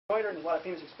and there's a lot of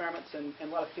famous experiments and a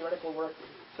lot of theoretical work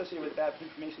associated with that,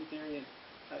 information theory and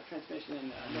transmission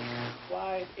and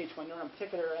slide, H1 neuron in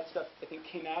particular. That stuff, I think,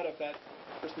 came out of that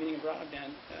first meeting in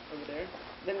Rotterdam over there.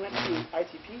 Then went to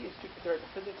ITP, Institute for Theoretical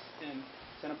Physics, in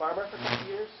Santa Barbara for a couple of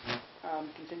years.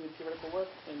 Continued theoretical work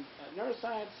in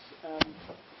neuroscience.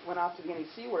 Went off to the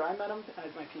NEC where I met him. I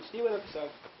had my PhD with him, so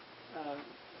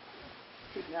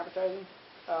truth in advertising.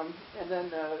 And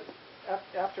then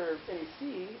after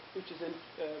NEC, which is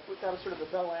that was sort of the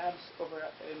Bell Labs over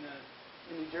in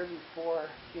New Jersey for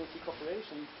NEC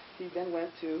Corporation, he then went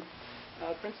to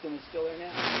Princeton and is still there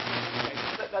now. Okay,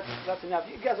 that's enough.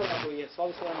 You guys don't know who he is, so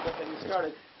I'll just let him get getting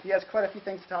started. He has quite a few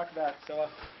things to talk about, so.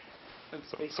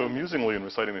 So amusingly, in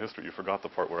reciting the history, you forgot the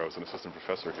part where I was an assistant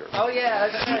professor here. Oh yeah,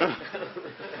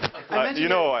 that's right. You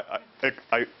know,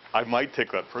 I might take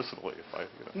that personally if I.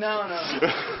 You know. No.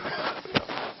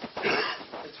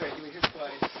 That's right. You were here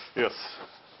twice. Yes.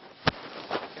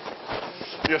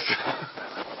 Yes.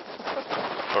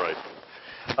 All right.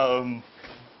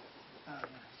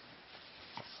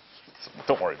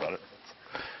 Don't worry about it.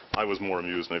 I was more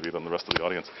amused maybe than the rest of the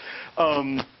audience.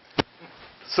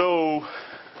 So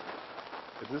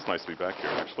it is nice to be back here,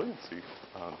 actually, and see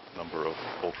a number of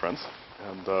old friends.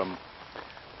 And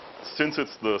since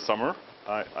it's the summer,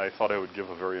 I thought I would give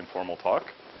a very informal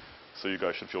talk, so you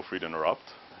guys should feel free to interrupt.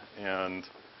 And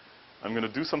I'm going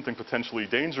to do something potentially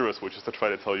dangerous, which is to try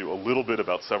to tell you a little bit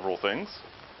about several things.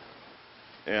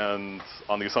 And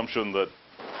on the assumption that,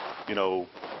 you know,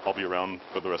 I'll be around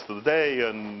for the rest of the day,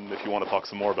 and if you want to talk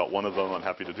some more about one of them, I'm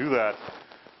happy to do that.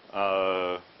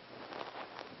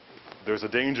 There's a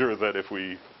danger that if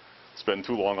we spend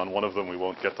too long on one of them, we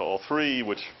won't get to all three,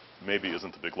 which maybe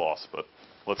isn't a big loss, but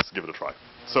let's give it a try.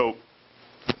 So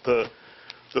the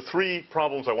three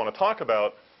problems I want to talk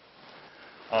about,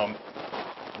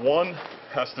 one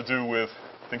has to do with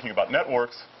thinking about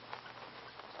networks.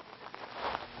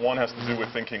 One has to do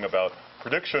with thinking about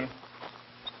prediction.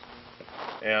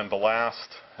 And the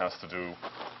last has to do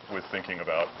with thinking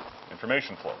about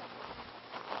information flow.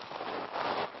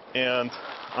 And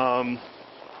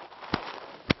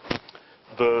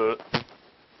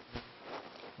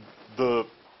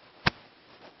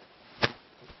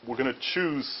we're going to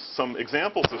choose some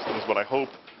example systems, but I hope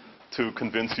to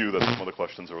convince you that some of the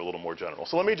questions are a little more general.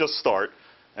 So let me just start,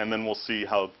 and then we'll see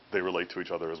how they relate to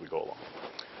each other as we go along.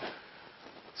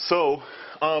 So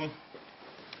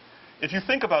if you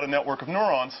think about a network of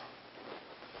neurons,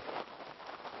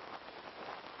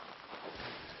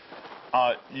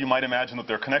 you might imagine that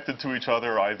they're connected to each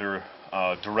other either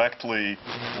directly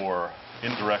or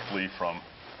indirectly from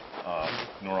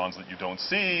neurons that you don't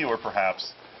see, or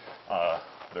perhaps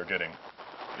they're getting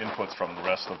inputs from the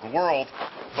rest of the world.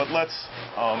 But let's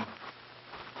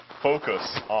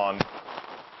focus on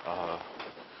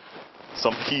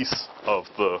some piece of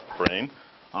the brain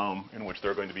in which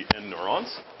there are going to be n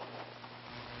neurons.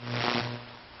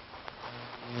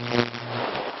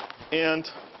 And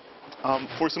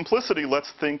for simplicity,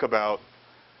 let's think about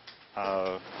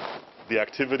the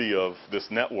activity of this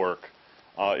network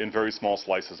in very small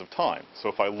slices of time. So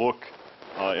if I look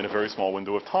in a very small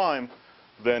window of time,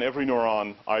 then every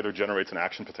neuron either generates an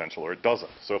action potential or it doesn't.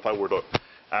 So if I were to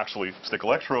actually stick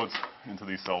electrodes into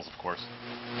these cells, of course,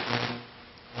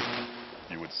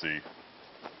 you would see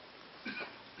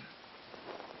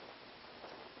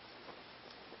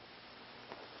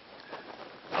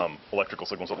electrical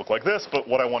signals that look like this. But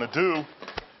what I want to do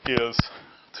is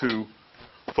to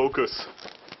focus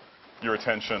your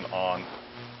attention on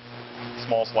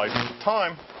small slices of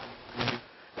time.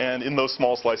 And in those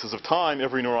small slices of time,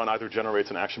 every neuron either generates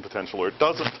an action potential or it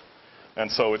doesn't. And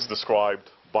so it's described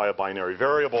by a binary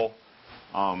variable.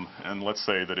 And let's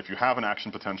say that if you have an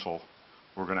action potential,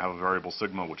 we're going to have a variable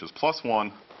sigma, which is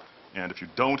 +1. And if you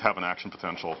don't have an action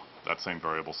potential, that same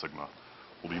variable sigma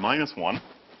will be -1.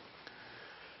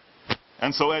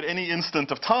 And so at any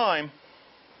instant of time,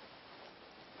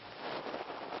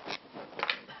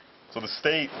 so the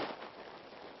state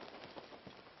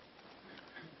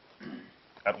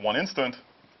at one instant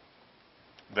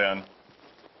then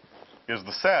is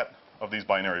the set of these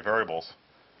binary variables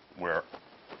where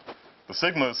the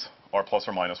sigmas are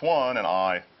 ± 1 and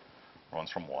I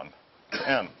runs from 1 to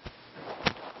n.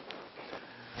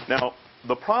 Now,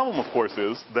 the problem, of course,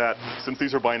 is that since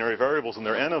these are binary variables and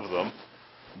there are n of them,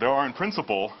 there are, in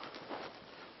principle,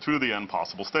 2 to the n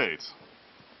possible states.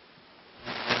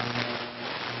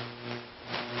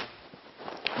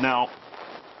 Now,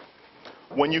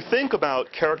 when you think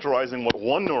about characterizing what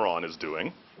one neuron is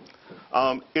doing,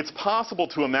 it's possible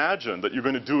to imagine that you're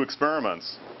going to do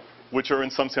experiments which are, in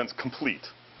some sense,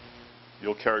 complete.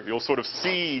 You'll sort of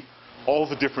see all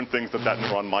the different things that that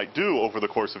neuron might do over the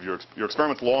course of your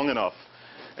experiments long enough,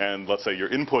 and let's say your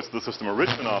inputs to the system are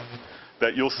rich enough,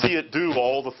 that you'll see it do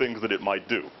all the things that it might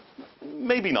do.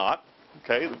 Maybe not.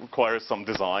 Okay, it requires some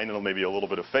design and maybe a little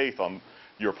bit of faith on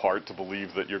your part to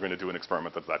believe that you're going to do an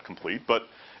experiment that's that complete, but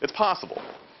it's possible.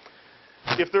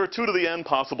 If there are 2 to the n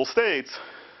possible states,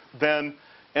 then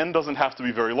n doesn't have to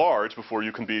be very large before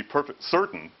you can be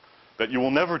certain that you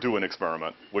will never do an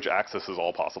experiment which accesses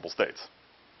all possible states.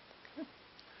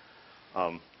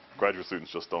 Graduate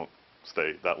students just don't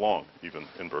stay that long, even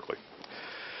in Berkeley.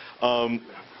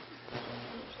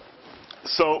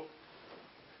 So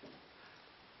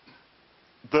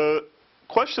the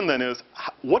question then is,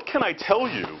 what can I tell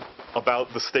you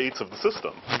about the states of the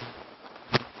system,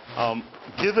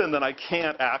 given that I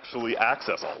can't actually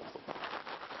access all of them?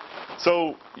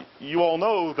 So you all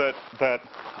know that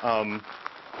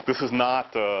this is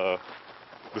not a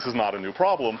new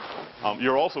problem.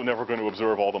 You're also never going to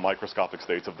observe all the microscopic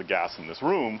states of the gas in this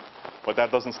room, but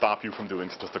that doesn't stop you from doing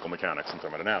statistical mechanics and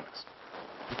thermodynamics.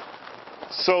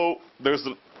 So there's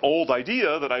the old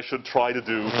idea that I should try to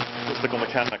do statistical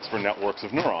mechanics for networks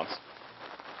of neurons.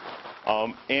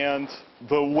 And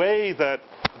the way that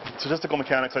statistical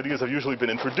mechanics ideas have usually been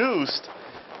introduced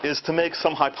is to make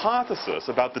some hypothesis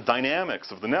about the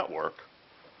dynamics of the network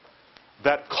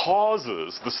that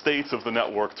causes the states of the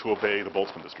network to obey the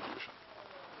Boltzmann distribution.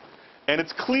 And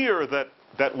it's clear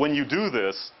that when you do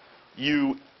this,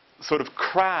 you sort of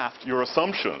craft your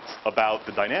assumptions about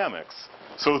the dynamics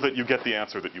so that you get the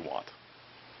answer that you want.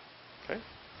 Okay?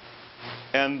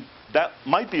 And that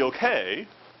might be okay,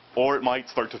 or it might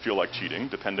start to feel like cheating,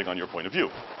 depending on your point of view.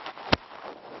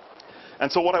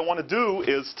 And so what I want to do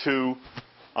is to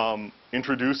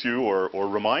introduce you or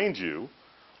remind you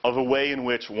of a way in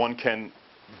which one can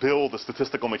build the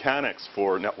statistical mechanics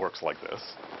for networks like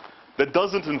this that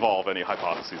doesn't involve any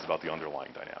hypotheses about the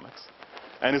underlying dynamics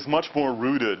and is much more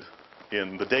rooted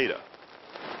in the data.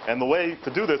 And the way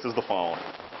to do this is the following.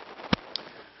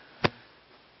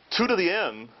 2 to the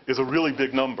n is a really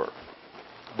big number,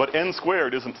 but n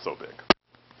squared isn't so big.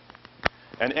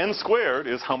 And n squared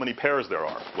is how many pairs there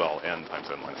are. Well, n times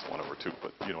n minus 1 over 2,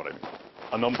 but you know what I mean.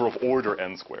 A number of order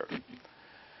n squared.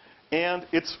 And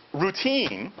it's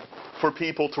routine for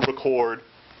people to record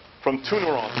from 2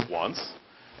 neurons at once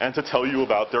and to tell you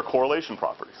about their correlation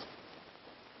properties.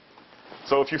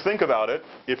 So if you think about it,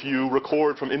 if you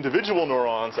record from individual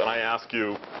neurons and I ask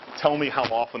you, tell me how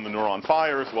often the neuron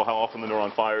fires, well, how often the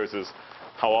neuron fires is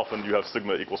how often you have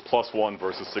sigma equals +1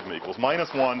 versus sigma equals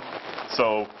 -1.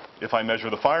 So if I measure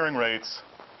the firing rates,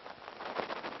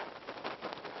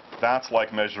 that's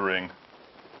like measuring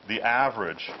the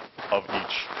average of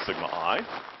each sigma I.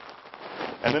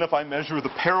 And then if I measure the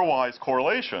pairwise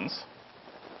correlations,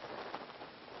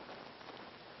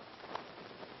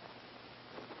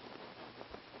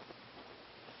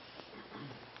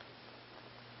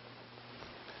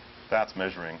 that's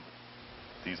measuring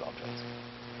these objects.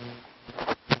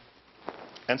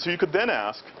 And so you could then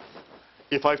ask,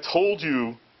 if I've told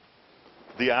you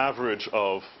the average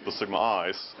of the sigma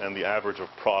i's and the average of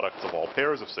products of all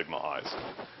pairs of sigma i's,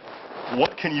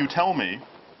 what can you tell me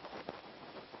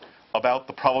about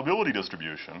the probability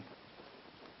distribution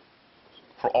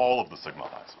for all of the sigma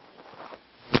i's?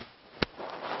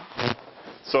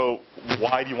 So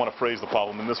why do you want to phrase the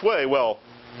problem in this way? Well,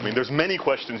 I mean, there's many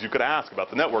questions you could ask about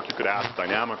the network. You could ask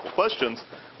dynamical questions,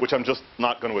 which I'm just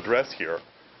not going to address here.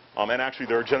 And actually,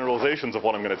 there are generalizations of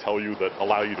what I'm going to tell you that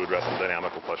allow you to address the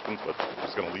dynamical questions, but I'm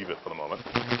just going to leave it for the moment.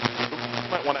 You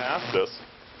might want to ask this.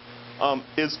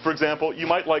 Is, for example, you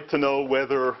might like to know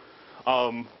whether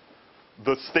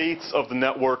the states of the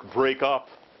network break up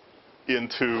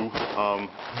into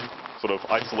sort of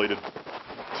isolated,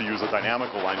 to use a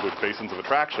dynamical language, basins of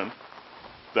attraction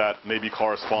that maybe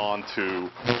correspond to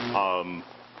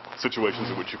situations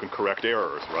in which you can correct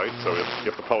errors, right? So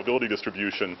if the probability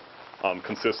distribution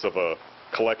consists of a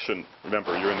collection,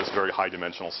 remember, you're in this very high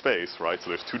dimensional space, right? So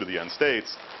there's 2 to the n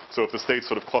states. So if the states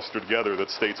sort of cluster together, that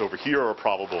states over here are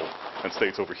probable and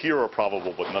states over here are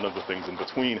probable, but none of the things in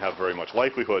between have very much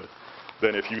likelihood,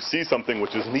 then if you see something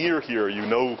which is near here, you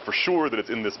know for sure that it's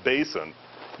in this basin,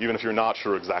 even if you're not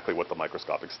sure exactly what the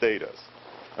microscopic state is.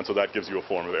 And so that gives you a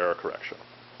form of error correction.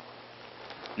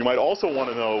 You might also want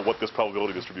to know what this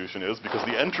probability distribution is, because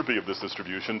the entropy of this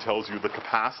distribution tells you the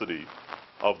capacity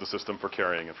of the system for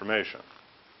carrying information,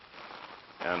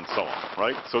 and so on,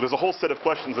 right? So there's a whole set of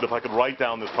questions that if I could write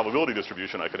down this probability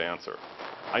distribution, I could answer.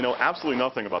 I know absolutely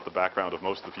nothing about the background of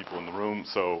most of the people in the room,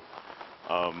 so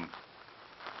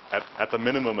at the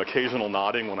minimum, occasional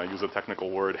nodding when I use a technical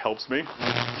word helps me.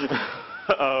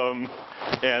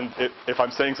 And if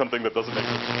I'm saying something that doesn't make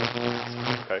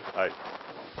sense, okay,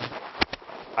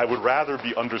 I would rather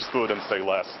be understood and say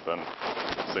less than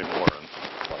say more.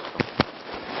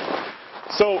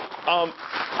 So,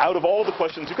 out of all the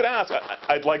questions you could ask,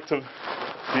 I'd like to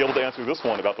be able to answer this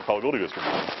one about the probability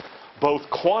distribution, both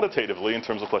quantitatively in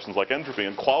terms of questions like entropy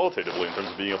and qualitatively in terms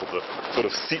of being able to sort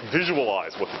of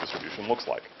visualize what the distribution looks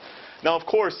like. Now, of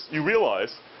course, you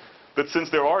realize that since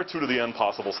there are 2 to the n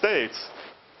possible states,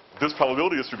 this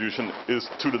probability distribution is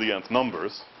 2 to the nth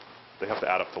numbers. They have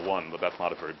to add up to 1, but that's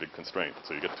not a very big constraint.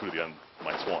 So you get 2 to the n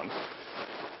minus 1.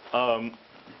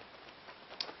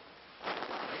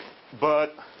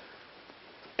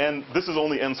 And this is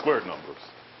only n squared numbers.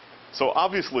 So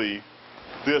obviously,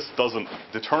 this doesn't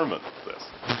determine this.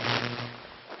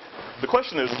 The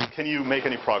question is, can you make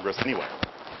any progress anyway?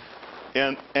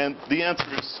 And the answer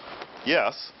is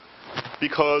yes,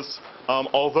 because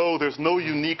although there's no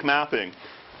unique mapping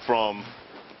from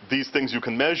these things you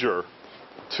can measure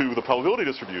to the probability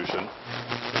distribution,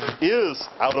 there is,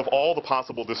 out of all the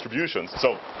possible distributions,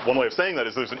 so one way of saying that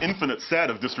is there's an infinite set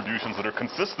of distributions that are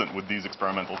consistent with these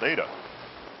experimental data.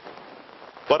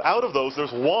 But out of those,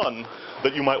 there's one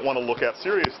that you might want to look at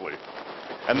seriously.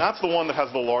 And that's the one that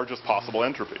has the largest possible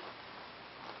entropy.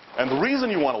 And the reason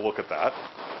you want to look at that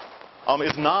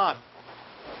is not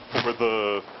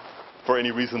for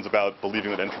any reasons about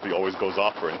believing that entropy always goes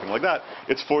up or anything like that.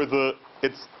 It's for the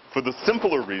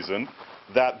simpler reason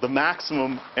that the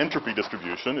maximum entropy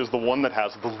distribution is the one that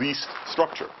has the least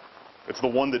structure. It's the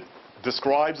one that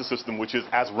describes a system which is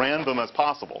as random as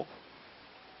possible,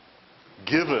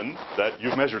 given that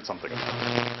you've measured something.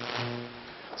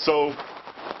 So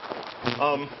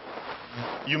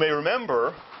you may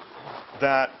remember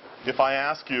that if I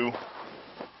ask you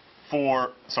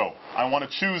so I want to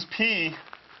choose P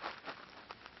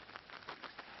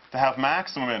to have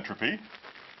maximum entropy,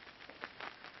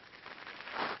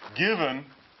 given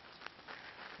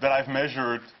that I've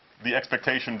measured the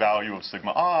expectation value of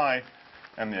sigma I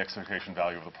and the expectation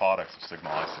value of the products of sigma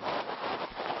I, sigma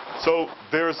I. So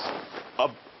there's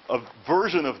a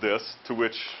version of this to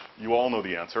which you all know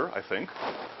the answer, I think,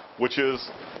 which is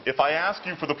if I ask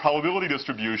you for the probability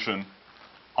distribution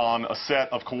on a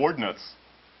set of coordinates,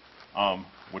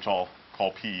 which I'll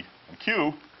call P and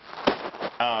Q,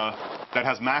 that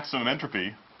has maximum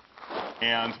entropy,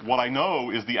 and what I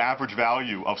know is the average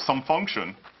value of some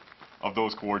function of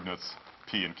those coordinates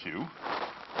P and Q,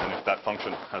 and if that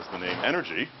function has the name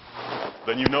energy,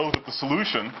 then you know that the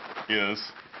solution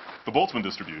is the Boltzmann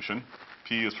distribution.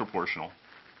 P is proportional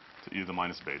to e to the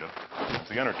minus beta times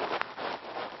the energy.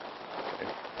 Okay.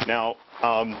 Now,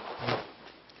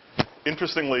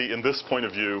 interestingly, in this point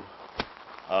of view,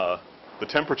 the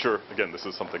temperature, again, this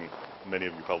is something many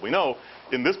of you probably know,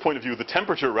 in this point of view, the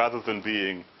temperature, rather than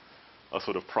being a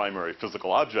sort of primary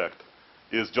physical object,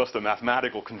 is just a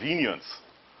mathematical convenience,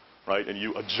 right? And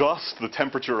you adjust the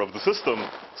temperature of the system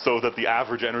so that the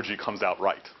average energy comes out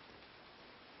right.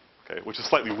 Okay, which is a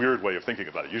slightly weird way of thinking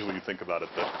about it. Usually you think about it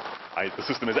that the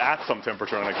system is at some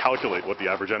temperature and I calculate what the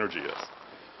average energy is.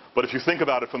 But if you think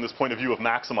about it from this point of view of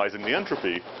maximizing the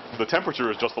entropy, the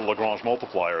temperature is just a Lagrange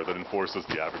multiplier that enforces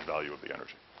the average value of the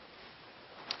energy.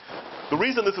 The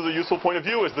reason this is a useful point of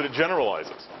view is that it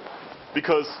generalizes.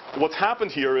 Because what's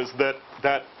happened here is that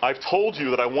I've told you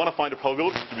that I want to find a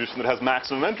probability distribution that has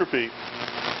maximum entropy,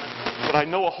 but I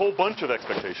know a whole bunch of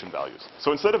expectation values.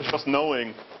 So instead of just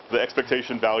knowing the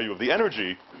expectation value of the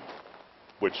energy,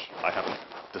 which I haven't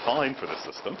defined for this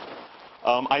system,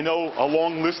 I know a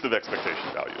long list of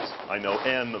expectation values. I know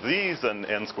n of these and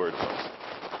n squared of those.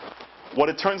 What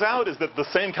it turns out is that the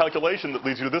same calculation that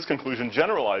leads you to this conclusion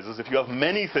generalizes. If you have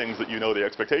many things that you know the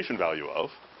expectation value of,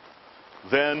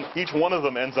 then each one of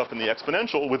them ends up in the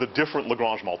exponential with a different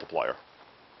Lagrange multiplier.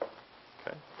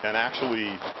 Okay? And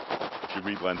actually, if you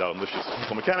read Landau and Lipsch's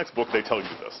physical mechanics book, they tell you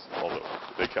this, although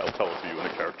they tell it to you in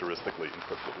a characteristically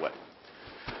encrypted way.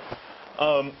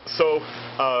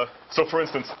 So for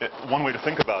instance, one way to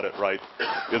think about it, right,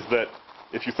 is that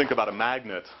if you think about a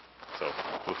magnet, so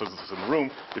for the physicists in the room,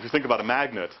 if you think about a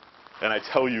magnet, and I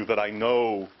tell you that I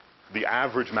know the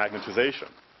average magnetization,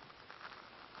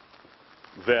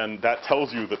 then that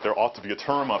tells you that there ought to be a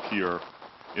term up here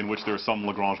in which there's some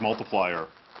Lagrange multiplier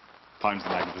times the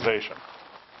magnetization.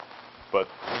 But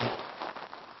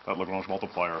that Lagrange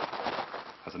multiplier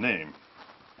has a name.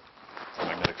 It's the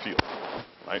magnetic field,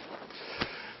 right?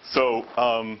 So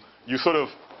you sort of,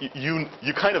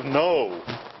 you kind of know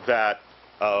that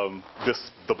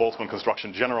the Boltzmann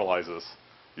construction generalizes.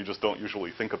 You just don't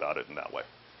usually think about it in that way.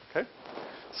 Okay?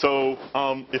 So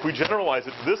if we generalize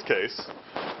it to this case,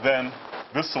 then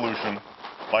this solution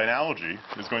by analogy,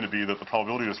 is going to be that the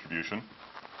probability distribution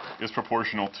is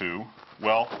proportional to,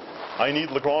 well, I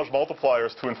need Lagrange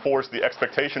multipliers to enforce the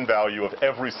expectation value of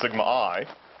every sigma I,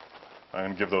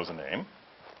 and give those a name,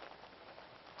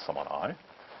 sum on I.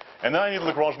 And then I need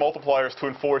Lagrange multipliers to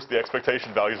enforce the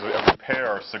expectation values of every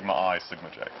pair sigma I, sigma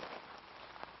j.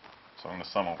 So I'm going to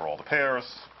sum over all the pairs.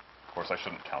 Of course, I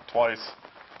shouldn't count twice.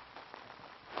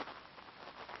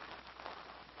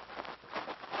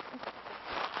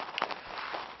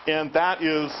 And that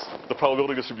is the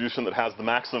probability distribution that has the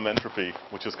maximum entropy,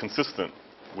 which is consistent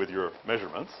with your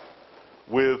measurements,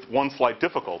 with one slight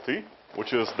difficulty,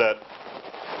 which is that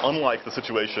unlike the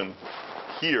situation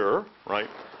here, right,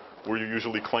 where you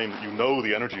usually claim that you know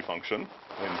the energy function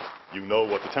and you know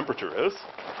what the temperature is,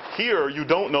 here you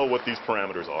don't know what these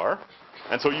parameters are,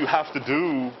 and so you have to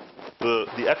do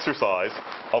the exercise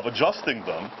of adjusting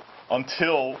them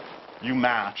until you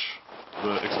match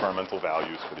the experimental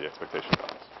values for the expectation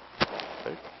values.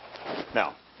 Okay?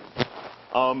 Now,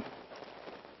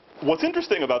 what's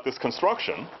interesting about this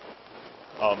construction,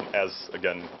 as,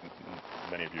 again,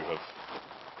 many of you have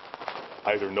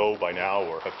either know by now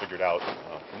or have figured out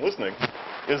from listening,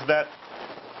 is that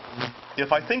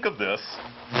if I think of this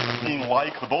being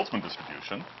like the Boltzmann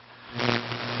distribution,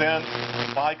 then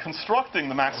by constructing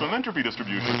the maximum entropy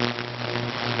distribution,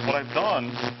 what I've done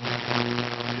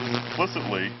is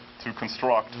implicitly to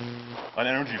construct an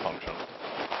energy function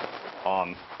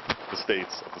on the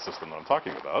states of the system that I'm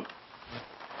talking about.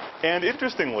 And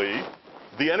interestingly,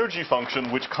 the energy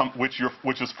function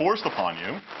which is forced upon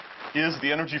you is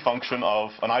the energy function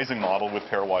of an Ising model with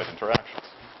pairwise interactions.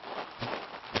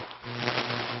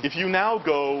 If you now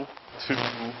go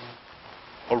to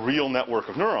a real network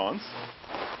of neurons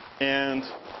and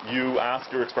you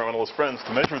ask your experimentalist friends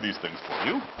to measure these things for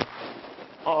you,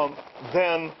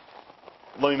 then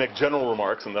let me make general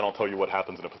remarks and then I'll tell you what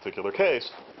happens in a particular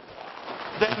case.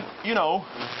 Then, you know,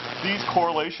 these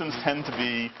correlations tend to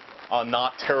be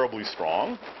not terribly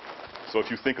strong. So if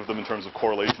you think of them in terms of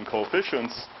correlation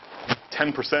coefficients,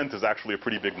 10% is actually a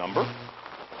pretty big number.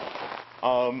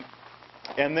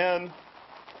 And then,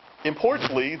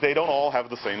 importantly, they don't all have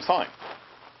the same sign.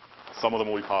 Some of them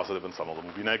will be positive and some of them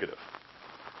will be negative.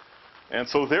 And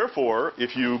so therefore,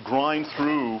 if you grind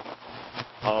through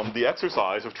the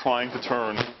exercise of trying to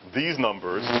turn these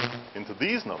numbers into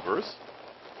these numbers,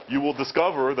 you will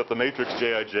discover that the matrix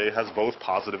Jij has both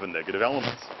positive and negative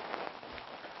elements.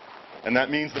 And that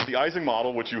means that the Ising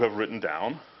model, which you have written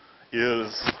down,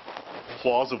 is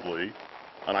plausibly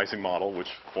an Ising model which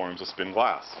forms a spin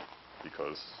glass,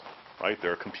 because, right,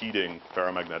 there are competing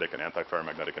ferromagnetic and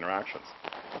antiferromagnetic interactions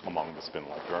among the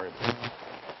spin-like variables.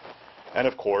 And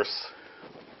of course,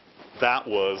 that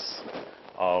was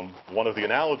one of the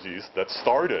analogies that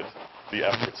started the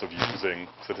efforts of using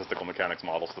statistical mechanics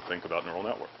models to think about neural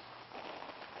networks.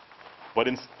 But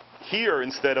here,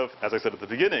 instead of, as I said at the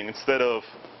beginning, instead of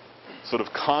sort of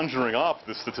conjuring up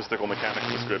this statistical mechanics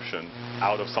description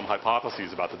out of some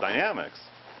hypotheses about the dynamics,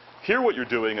 here what you're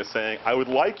doing is saying, I would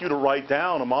like you to write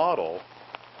down a model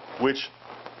which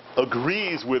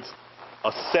agrees with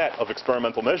a set of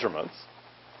experimental measurements,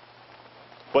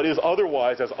 but is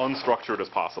otherwise as unstructured as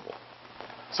possible.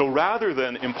 So rather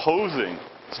than imposing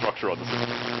structure on the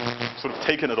system, sort of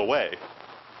taking it away,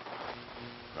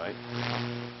 right?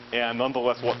 And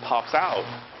nonetheless, what pops out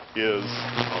is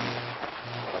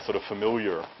a sort of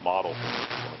familiar model for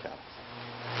statistical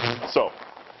mechanics. So,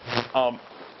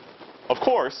 of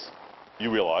course, you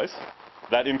realize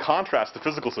that in contrast to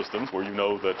physical systems, where you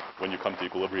know that when you come to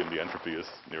equilibrium, the entropy is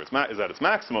at its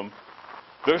maximum,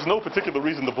 there's no particular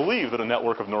reason to believe that a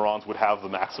network of neurons would have the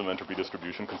maximum entropy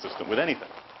distribution consistent with anything,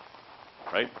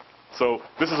 right? So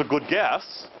this is a good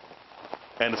guess,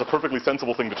 and it's a perfectly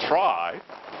sensible thing to try,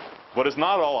 but it's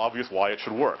not at all obvious why it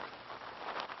should work.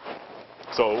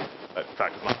 So, in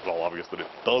fact, it's not at all obvious that it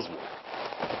does work.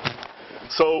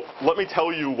 So let me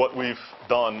tell you what we've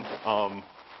done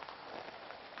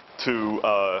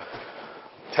to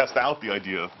test out the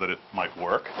idea that it might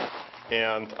work.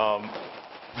 And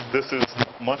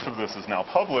much of this is now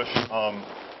published.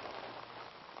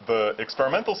 The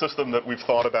experimental system that we've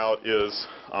thought about is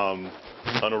an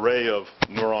array of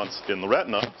neurons in the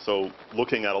retina. So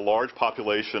looking at a large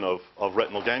population of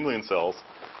retinal ganglion cells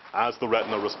as the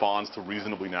retina responds to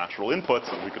reasonably natural inputs,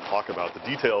 and we could talk about the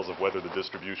details of whether the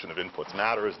distribution of inputs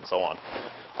matters and so on.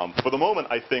 For the moment,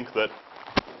 I think that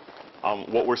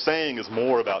what we're saying is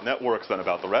more about networks than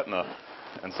about the retina,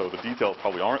 and so the details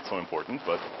probably aren't so important,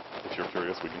 but if you're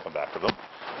curious, we can come back to them.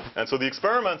 And so the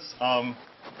experiments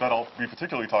that I'll be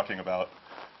particularly talking about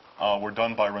were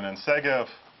done by Renan Segev,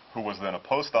 who was then a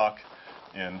postdoc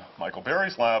in Michael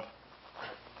Berry's lab.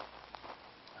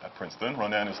 Princeton.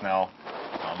 Ronen is now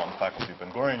on the faculty of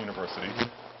Ben Gurion University.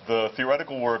 The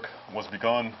theoretical work was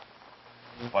begun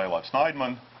by Elad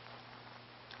Schneidman,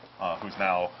 who's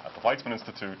now at the Weizmann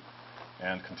Institute,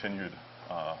 and continued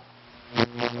by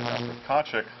Dr.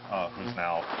 Tkachuk, who's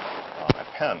now at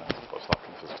Penn as a postdoc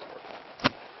in physics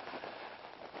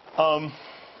work.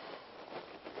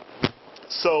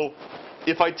 So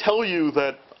if I tell you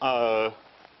that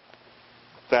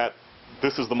that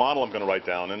this is the model I'm going to write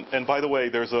down, and by the way,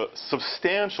 there's a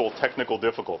substantial technical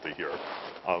difficulty here,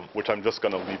 which I'm just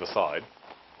going to leave aside,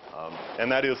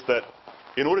 and that is that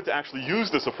in order to actually use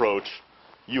this approach,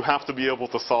 you have to be able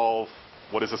to solve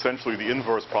what is essentially the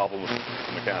inverse problem of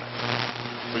statistical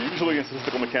mechanics. So usually in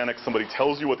statistical mechanics, somebody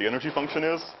tells you what the energy function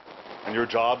is, and your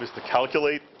job is to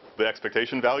calculate the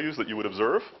expectation values that you would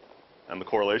observe and the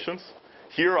correlations.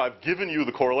 Here I've given you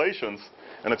the correlations,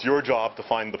 and it's your job to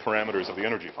find the parameters of the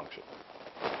energy function.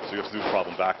 So you have to do the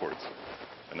problem backwards.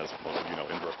 And as most of you know,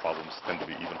 inverse problems tend to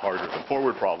be even harder than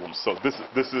forward problems. So this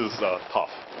is tough,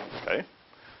 okay?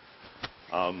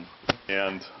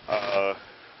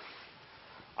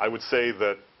 I would say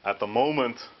that at the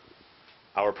moment,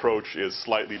 our approach is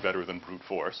slightly better than brute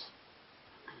force.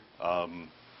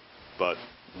 But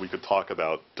we could talk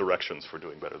about directions for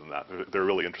doing better than that. There are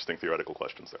really interesting theoretical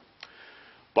questions there.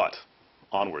 But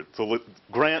onward. So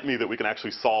grant me that we can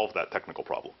actually solve that technical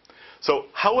problem. So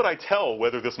how would I tell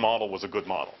whether this model was a good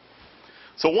model?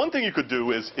 So one thing you could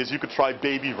do is you could try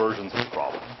baby versions of the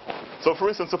problem. So for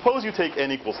instance, suppose you take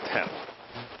n equals 10.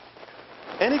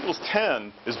 N equals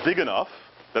 10 is big enough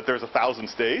that there's 1,000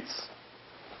 states,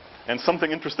 and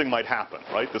something interesting might happen,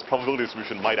 right? This probability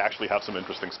distribution might actually have some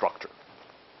interesting structure.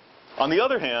 On the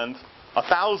other hand,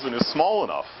 1,000 is small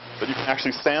enough that you can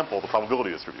actually sample the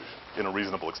probability distribution in a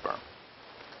reasonable experiment.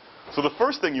 So the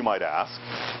first thing you might ask,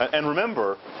 and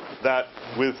remember that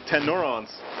with 10 neurons,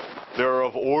 there are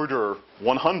of order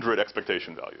 100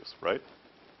 expectation values, right?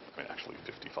 I mean, actually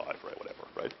 55, right? Whatever,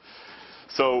 right?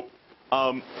 So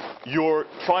you're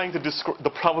trying to describe the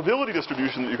probability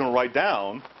distribution that you're going to write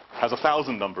down has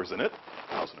 1,000 numbers in it,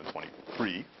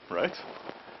 1,023, right?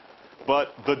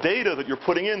 But the data that you're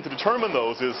putting in to determine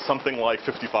those is something like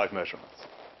 55 measurements.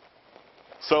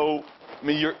 So I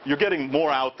mean, you're getting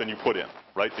more out than you put in,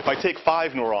 right? If I take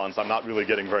 5 neurons, I'm not really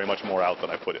getting very much more out than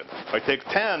I put in. If I take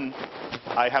 10,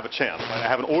 I have a chance. Right? I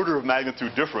have an order of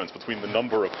magnitude difference between the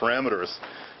number of parameters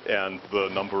and the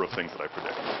number of things that I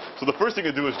predict. So the first thing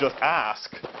to do is just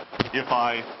ask if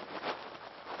I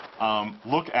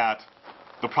look at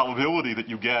the probability that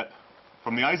you get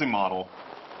from the Ising model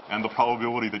and the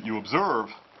probability that you observe,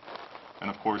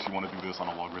 and of course you want to do this on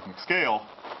a logarithmic scale,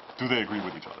 do they agree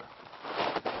with each other?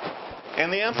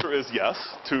 And the answer is yes,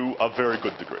 to a very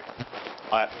good degree,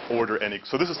 at order n equals.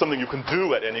 So this is something you can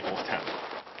do at n equals 10.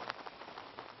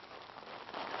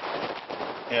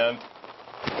 And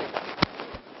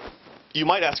you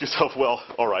might ask yourself, well,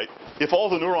 all right, if all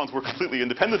the neurons were completely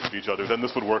independent of each other, then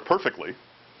this would work perfectly,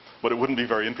 but it wouldn't be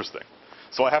very interesting.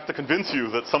 So I have to convince you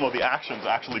that some of the action's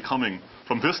actually coming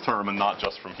from this term and not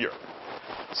just from here.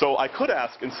 So I could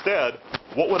ask instead,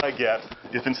 what would I get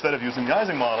if instead of using the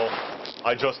Ising model,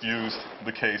 I just used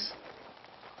the case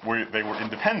where they were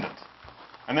independent?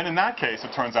 And then in that case,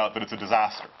 it turns out that it's a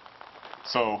disaster.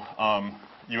 So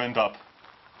you end up...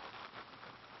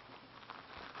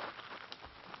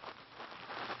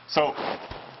 So,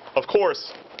 of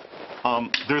course,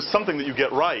 there's something that you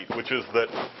get right, which is that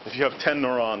if you have 10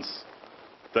 neurons,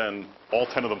 then all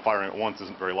 10 of them firing at once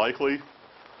isn't very likely.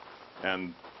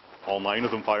 And all 9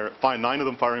 of them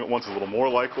firing at once is a little more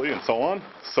likely, and so on.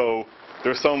 So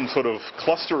there's some sort of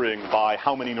clustering by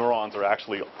how many neurons are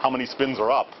actually, how many spins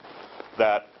are up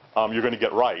that you're going to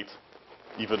get right,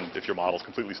 even if your model is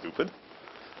completely stupid.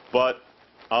 But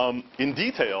in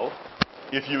detail,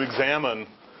 if you examine,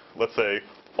 let's say,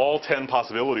 all 10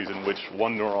 possibilities in which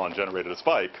one neuron generated a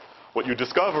spike, what you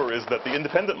discover is that the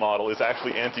independent model is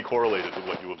actually anti-correlated with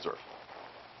what you observe.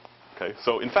 Okay?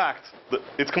 So in fact,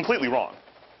 it's completely wrong.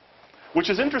 Which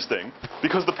is interesting,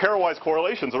 because the pairwise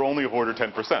correlations are only of order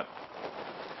 10%.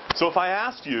 So if I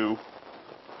asked you,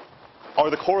 are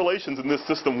the correlations in this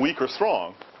system weak or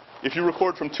strong? If you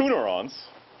record from 2 neurons,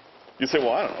 you'd say,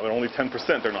 well, I don't know, they're only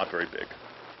 10%, they're not very big.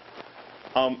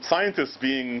 Scientists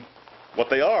being what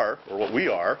they are, or what we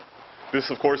are, this,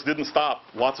 of course, didn't stop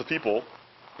lots of people,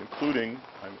 including,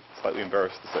 I'm slightly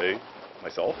embarrassed to say,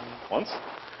 myself, once,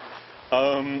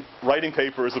 writing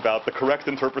papers about the correct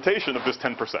interpretation of this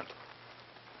 10%.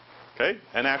 Okay?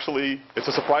 And actually, it's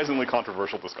a surprisingly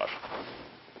controversial discussion.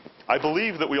 I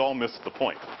believe that we all missed the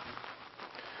point,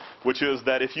 which is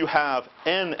that if you have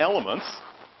n elements,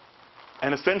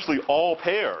 and essentially all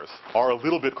pairs are a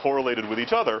little bit correlated with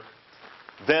each other,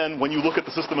 then when you look at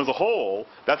the system as a whole,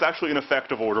 that's actually an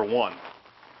effect of order 1.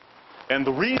 And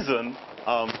the reason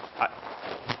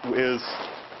is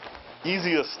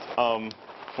easiest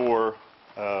for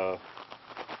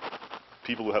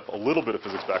people who have a little bit of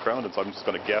physics background, and so I'm just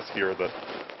going to guess here that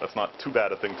that's not too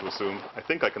bad a thing to assume. I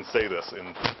think I can say this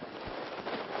in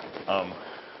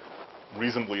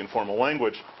reasonably informal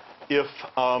language. If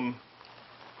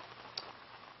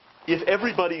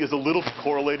everybody is a little bit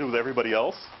correlated with everybody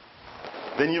else,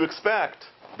 then you expect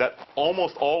that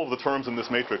almost all of the terms in this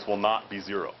matrix will not be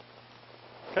 0.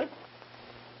 Okay?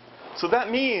 So that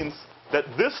means that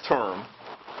this term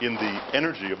in the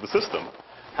energy of the system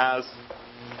has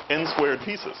n²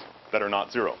 pieces that are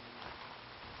not 0.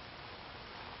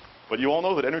 But you all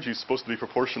know that energy is supposed to be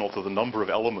proportional to the number of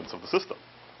elements of the system,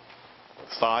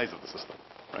 the size of the system,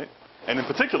 right? And in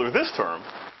particular, this term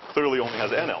clearly only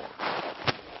has n elements.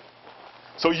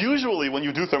 So usually when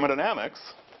you do thermodynamics,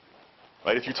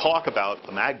 right, if you talk about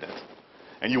the magnet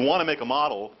and you want to make a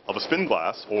model of a spin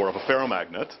glass or of a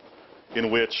ferromagnet in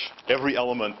which every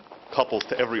element couples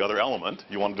to every other element,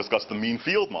 you want to discuss the mean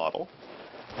field model,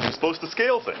 you're supposed to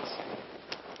scale things.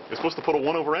 You're supposed to put a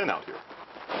 1/n out here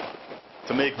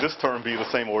to make this term be the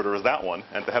same order as that one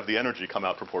and to have the energy come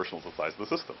out proportional to the size of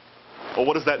the system. Well,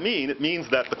 what does that mean? It means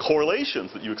that the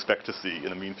correlations that you expect to see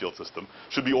in a mean field system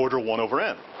should be order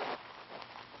 1/n.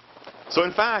 So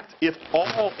in fact, if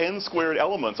all n²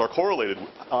 elements are correlated,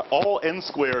 all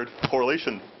n²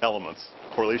 correlation elements,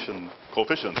 correlation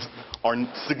coefficients, are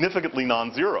significantly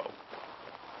non-zero,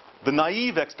 the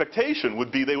naive expectation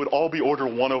would be they would all be order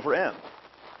 1/n.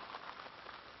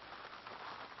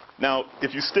 Now,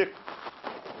 if you stick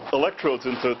electrodes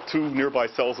into 2 nearby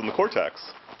cells in the cortex,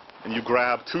 and you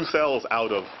grab 2 cells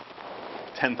out of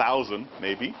 10,000,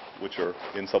 maybe, which are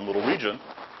in some little region,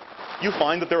 you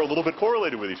find that they're a little bit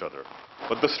correlated with each other.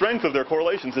 But the strength of their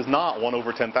correlations is not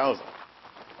 1/10,000.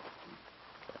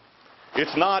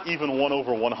 It's not even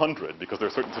 1/100, because there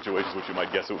are certain situations which you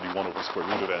might guess it would be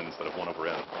 1/√n instead of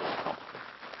 1/n.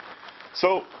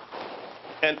 So,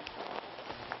 and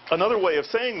another way of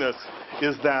saying this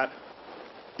is that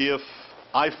if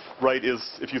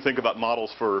you think about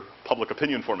models for public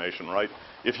opinion formation, right?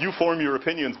 If you form your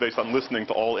opinions based on listening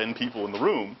to all n people in the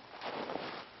room,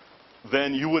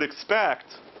 then you would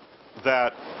expect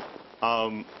that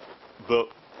the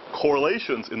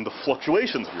correlations in the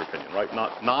fluctuations of your opinion, right?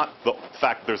 Not the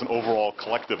fact that there's an overall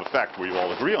collective effect where you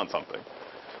all agree on something,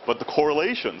 but the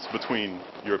correlations between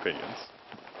your opinions,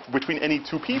 between any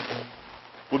 2 people,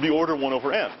 would be order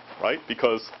 1/n, right?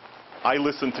 Because I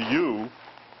listen to you,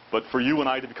 but for you and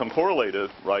I to become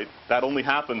correlated, right, that only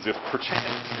happens if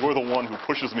perchance you're the one who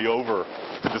pushes me over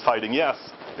to deciding yes,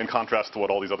 in contrast to what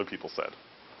all these other people said,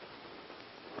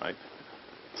 right?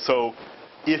 So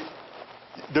if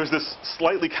there's this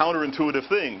slightly counterintuitive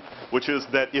thing, which is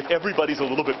that if everybody's a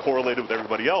little bit correlated with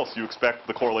everybody else, you expect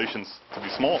the correlations to be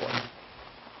smaller.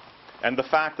 And the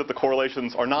fact that the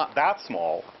correlations are not that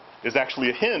small is actually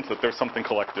a hint that there's something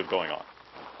collective going on.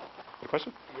 A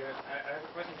question? Yeah, I have a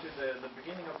question to the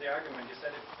beginning of the argument. You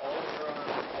said if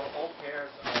all pairs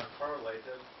are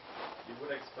correlated, you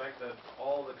would expect that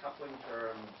all the coupling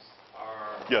terms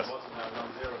are Yes. also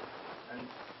non-zero. And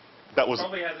That was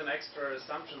probably has an extra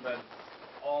assumption that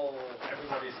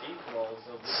everybody's equal.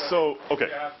 So, okay.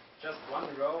 If you have just one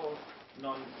row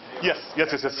non-zero. Yes.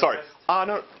 Sorry.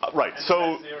 No. Right. And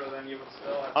So. if that's zero, then you would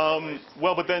still have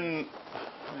Well, but then.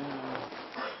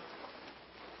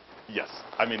 Yes.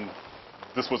 I mean,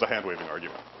 this was a hand-waving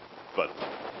argument, but.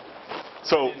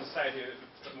 So. in society,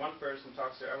 if one person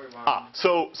talks to everyone.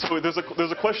 So there's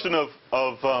a question of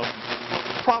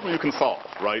problem you can solve,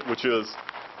 right? Which is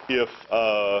if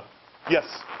yes,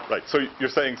 right. So you're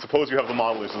saying suppose you have the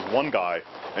model. This is one guy,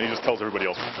 and he just tells everybody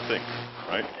else what to think,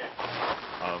 right?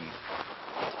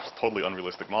 It's a totally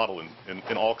unrealistic model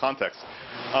in all contexts.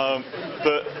 Have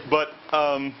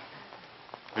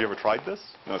you ever tried this?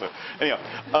 No. So, anyhow.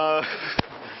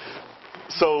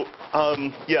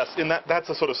 Yes, that's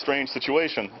a sort of strange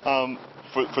situation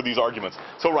for these arguments.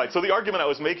 So so the argument I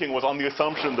was making was on the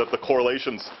assumption that the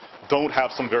correlations don't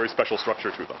have some very special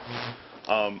structure to them.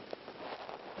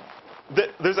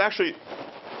 There's actually,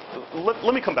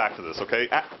 let me come back to this, okay?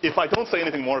 If I don't say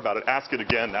anything more about it, ask it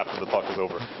again after the talk is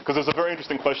over. Because there's a very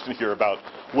interesting question here about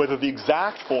whether the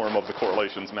exact form of the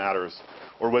correlations matters,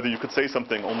 or whether you could say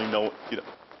something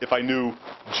if I knew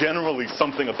generally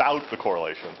something about the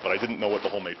correlations, but I didn't know what the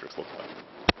whole matrix looked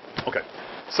like. Okay,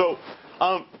 so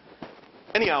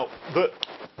anyhow,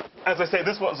 as I say,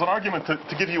 this was an argument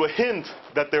to give you a hint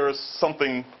that there is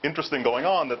something interesting going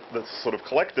on that's sort of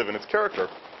collective in its character.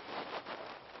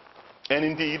 And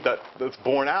indeed, that's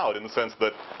borne out in the sense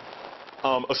that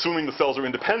assuming the cells are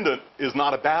independent is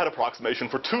not a bad approximation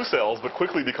for 2 cells, but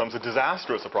quickly becomes a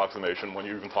disastrous approximation when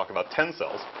you even talk about 10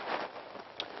 cells.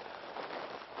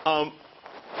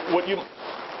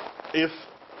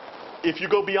 If you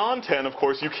go beyond 10, of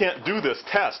course, you can't do this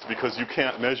test because you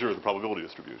can't measure the probability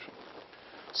distribution.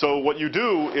 So what you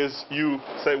do is you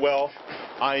say, well,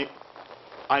 I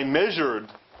measured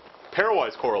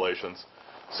pairwise correlations,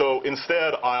 so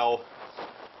instead I'll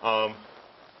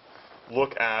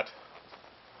look at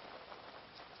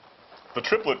the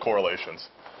triplet correlations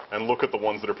and look at the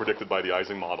ones that are predicted by the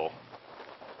Ising model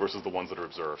versus the ones that are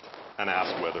observed and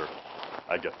ask whether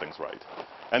I get things right.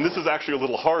 And this is actually a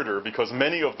little harder because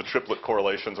many of the triplet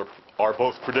correlations are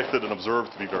both predicted and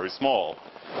observed to be very small.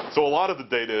 So a lot of the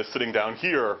data is sitting down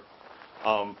here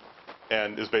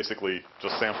and is basically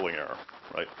just sampling error,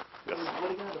 right? Yes.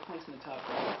 What again are the points in the top?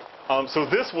 So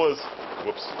this was,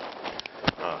 whoops,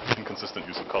 inconsistent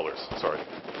use of colors, sorry.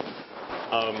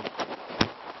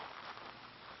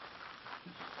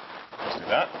 Let's do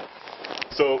that.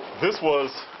 So this was,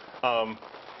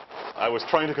 I was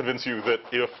trying to convince you that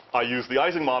if I use the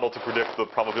Ising model to predict the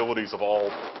probabilities of all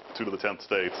 2 to the 10th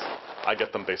states, I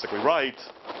get them basically right.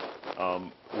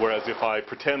 Whereas if I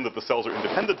pretend that the cells are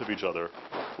independent of each other,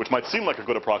 which might seem like a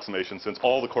good approximation since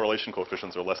all the correlation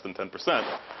coefficients are less than 10%,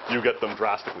 you get them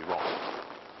drastically wrong.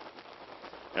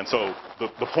 And so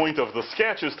the point of the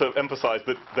sketch is to emphasize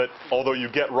that although you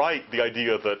get right the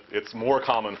idea that it's more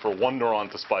common for 1 neuron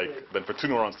to spike than for 2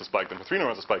 neurons to spike than for 3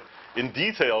 neurons to spike, in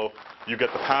detail you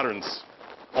get the patterns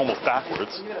almost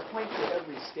backwards. And you have a point for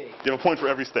every state. You have a point for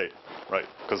every state, right?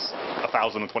 Because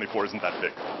 1,024 isn't that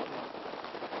big.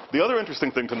 The other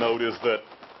interesting thing to note is that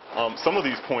some of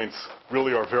these points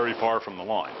really are very far from the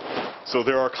line. So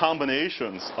there are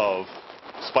combinations of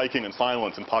spiking and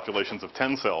silence in populations of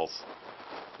 10 cells,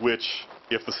 which,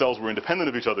 if the cells were independent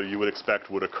of each other, you would expect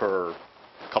would occur a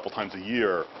couple times a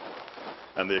year,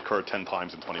 and they occur 10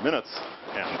 times in 20 minutes,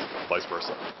 and vice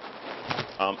versa.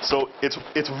 So it's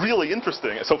really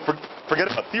interesting. So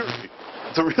forget about theory.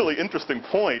 It's a really interesting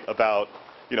point about,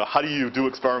 how do you do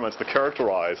experiments to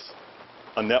characterize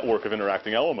a network of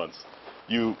interacting elements.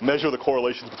 You measure the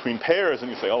correlations between pairs,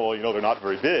 and you say, oh, well, they're not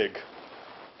very big.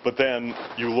 But then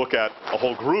you look at a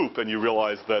whole group, and you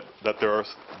realize that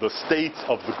the states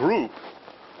of the group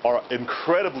are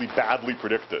incredibly badly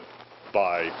predicted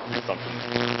by assumptions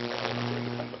that are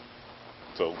independent.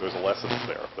 So there's a lesson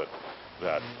there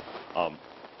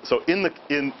so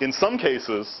in some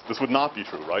cases this would not be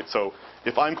true, right? So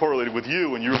if I'm correlated with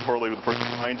you and you're correlated with the person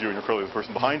behind you and you're correlated with the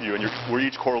person behind you and we're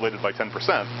each correlated by 10%,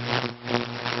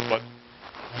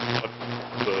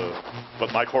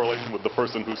 but my correlation with the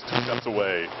person who's 2 steps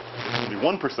away is only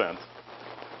 1%,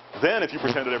 then if you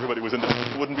pretended everybody was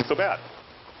independent, it wouldn't be so bad,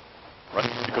 right?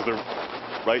 Because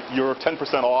you're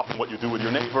 10% off in what you do with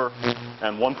your neighbor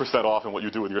and 1% off in what you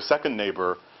do with your second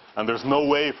neighbor, and there's no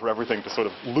way for everything to sort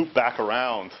of loop back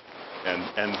around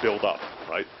and build up,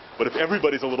 right? But if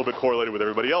everybody's a little bit correlated with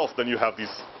everybody else, then you have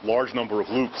these large number of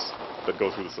loops that go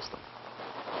through the system,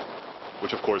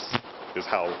 which of course is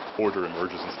how order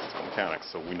emerges in statistical mechanics,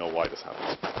 so we know why this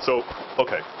happens. So,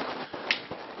 okay.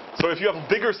 So if you have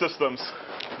bigger systems,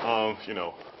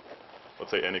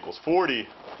 let's say n equals 40,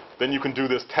 then you can do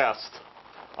this test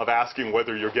of asking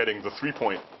whether you're getting the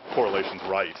 3-point correlations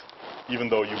right, even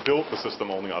though you built the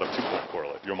system only out of 2-point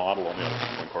correlations, your model only out of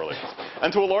 2-point correlations.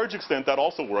 And to a large extent, that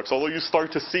also works, although you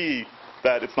start to see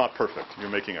that it's not perfect. You're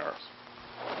making errors.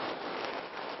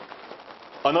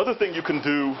 Another thing you can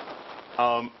do,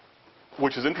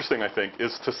 which is interesting, I think,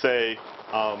 is to say,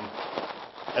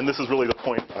 and this is really the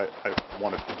point I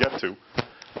wanted to get to,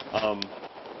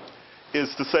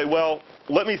 is to say, well,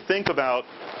 let me think about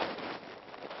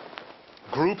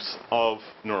groups of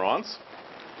neurons.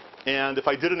 And if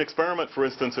I did an experiment, for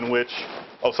instance, in which,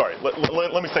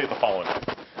 let me say it the following way.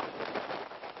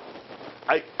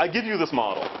 I give you this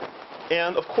model.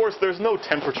 And of course, there's no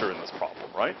temperature in this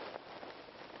problem, right?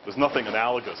 There's nothing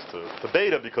analogous to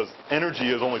beta because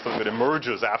energy is only something that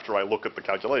emerges after I look at the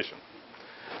calculation.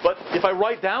 But if I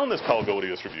write down this probability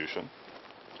distribution,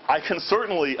 I can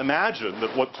certainly imagine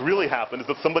that what's really happened is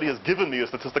that somebody has given me a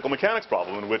statistical mechanics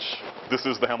problem in which this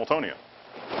is the Hamiltonian.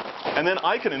 And then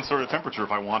I can insert a temperature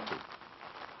if I want to.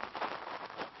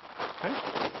 Okay?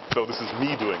 So this is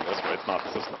me doing this, right? It's not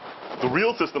the system. The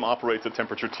real system operates at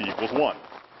temperature T equals 1.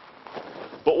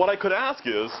 But what I could ask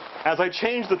is, as I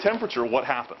change the temperature, what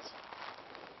happens?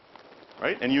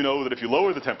 Right? And you know that if you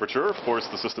lower the temperature, of course,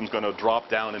 the system's going to drop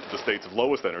down into the states of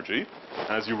lowest energy. And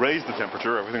as you raise the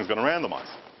temperature, everything's going to randomize.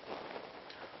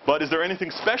 But is there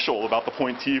anything special about the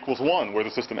point T equals 1 where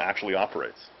the system actually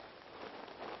operates?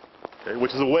 okay,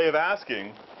 which is a way of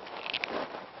asking,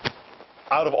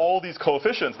 out of all these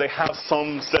coefficients, they have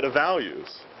some set of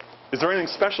values. Is there anything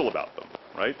special about them,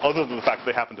 right, other than the fact that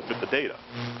they happen to fit the data?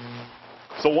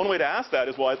 So one way to ask that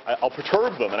is, well, I'll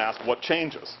perturb them and ask what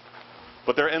changes.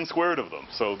 But there are n squared of them,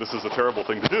 so this is a terrible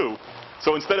thing to do.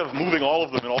 So instead of moving all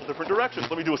of them in all different directions,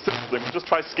 let me do a simple thing. Just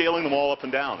try scaling them all up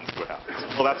and down and see what happens.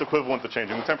 Well, that's equivalent to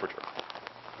changing the temperature.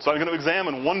 So I'm going to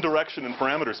examine one direction in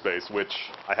parameter space, which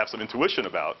I have some intuition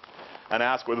about, and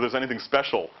ask whether there's anything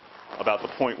special about the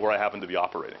point where I happen to be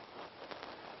operating.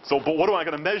 So, but what am I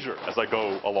going to measure as I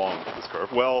go along this curve?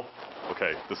 Well,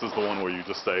 okay, this is the one where you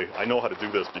just say, I know how to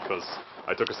do this because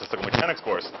I took a statistical mechanics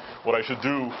course. What I should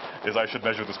do is I should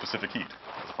measure the specific heat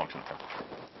as a function of temperature.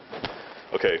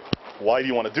 Okay, why do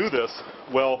you want to do this?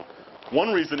 Well,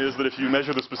 one reason is that if you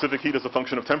measure the specific heat as a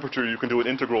function of temperature, you can do an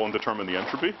integral and determine the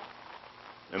entropy.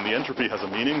 And the entropy has a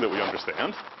meaning that we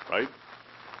understand, right?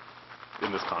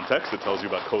 In this context, it tells you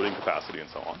about coating capacity and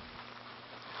so on.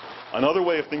 Another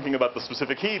way of thinking about the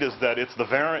specific heat is that it's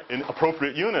the in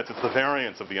appropriate units, it's the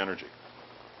variance of the energy.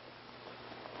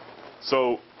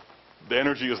 So the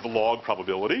energy is the log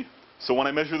probability. So when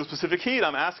I measure the specific heat,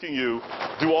 I'm asking you,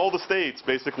 do all the states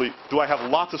basically, do I have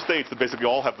lots of states that basically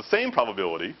all have the same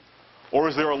probability? Or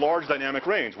is there a large dynamic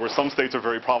range where some states are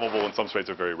very probable and some states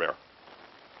are very rare?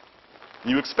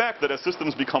 You expect that as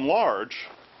systems become large,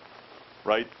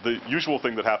 right, the usual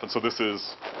thing that happens, so this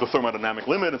is the thermodynamic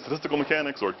limit in statistical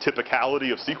mechanics, or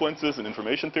typicality of sequences in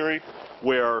information theory,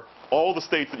 where all the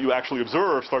states that you actually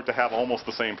observe start to have almost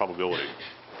the same probability.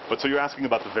 But so you're asking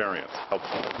about the variance.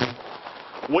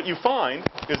 What you find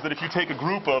is that if you take a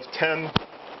group of 10,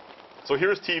 so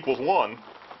here's t equals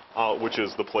 1, which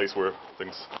is the place where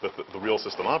things, the real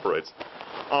system operates.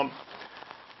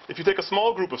 If you take a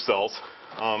small group of cells,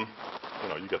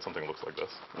 you get something that looks like this.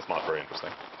 It's not very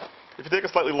interesting. If you take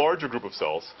a slightly larger group of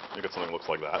cells, you get something that looks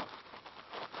like that.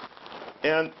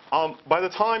 And by the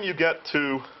time you get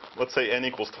to, let's say, n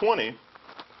equals 20,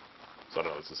 so I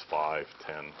don't know, this is 5,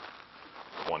 10,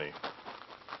 20,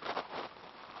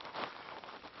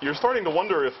 you're starting to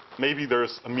wonder if maybe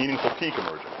there's a meaningful peak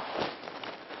emerging.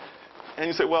 And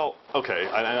you say, well, okay,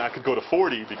 I could go to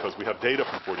 40 because we have data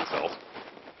from 40 cells.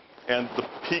 And the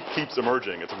peak keeps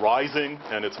emerging. It's rising,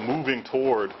 and it's moving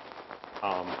toward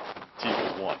t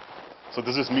equals 1. So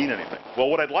does this mean anything? Well,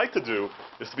 what I'd like to do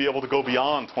is to be able to go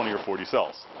beyond 20 or 40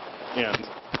 cells. And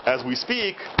as we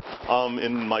speak,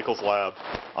 in Michael's lab,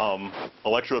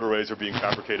 electrode arrays are being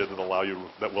fabricated that will allow you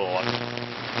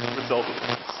cells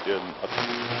in a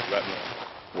retina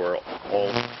where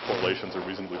all correlations are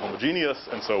reasonably homogeneous,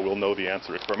 and so we'll know the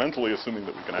answer experimentally, assuming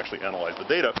that we can actually analyze the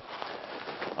data.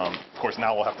 Of course,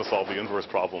 now we'll have to solve the inverse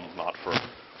problem, not for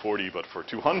 40, but for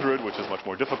 200, which is much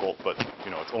more difficult, but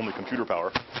it's only computer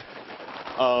power.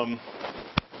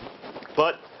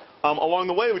 But along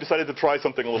the way, we decided to try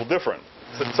something a little different.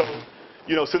 So,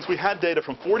 since we had data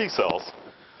from 40 cells,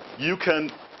 you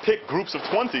can pick groups of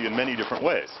 20 in many different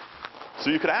ways. So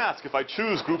you could ask, if I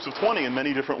choose groups of 20 in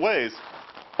many different ways,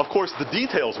 of course, the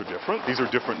details are different. These are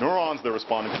different neurons. They're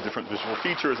responding to different visual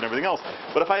features and everything else.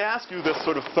 But if I ask you this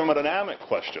sort of thermodynamic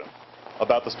question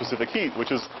about the specific heat,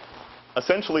 which is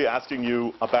essentially asking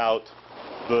you about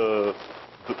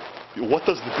what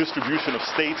does the distribution of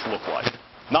states look like?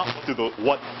 Not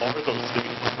what are those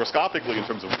states microscopically in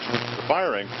terms of which they're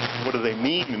firing. What do they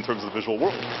mean in terms of the visual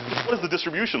world? What does the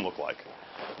distribution look like?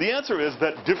 The answer is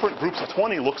that different groups of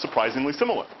 20 look surprisingly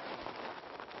similar.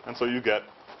 And so you get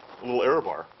a little error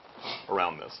bar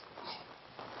around this.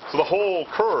 So the whole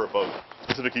curve of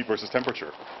specific heat versus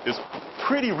temperature is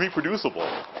pretty reproducible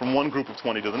from one group of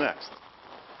 20 to the next.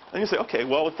 And you say, okay,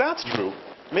 well, if that's true,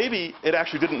 maybe it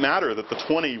actually didn't matter that the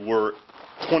 20 were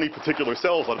 20 particular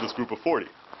cells out of this group of 40.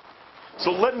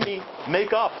 So let me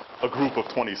make up a group of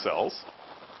 20 cells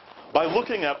by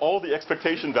looking at all the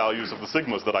expectation values of the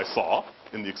sigmas that I saw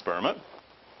in the experiment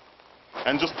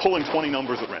and just pulling 20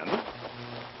 numbers at random.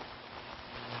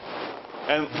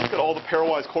 And look at all the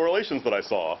pairwise correlations that I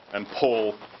saw and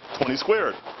pull 20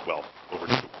 squared, well, over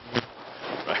 2,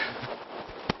 right?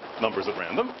 Numbers at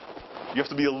random. You have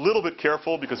to be a little bit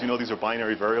careful because these are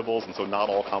binary variables, and so not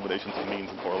all combinations of means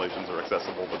and correlations are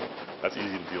accessible, but that's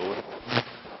easy to deal with.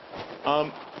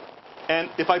 And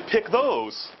if I pick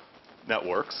those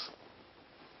networks,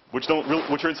 which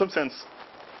are in some sense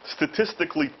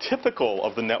statistically typical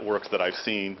of the networks that I've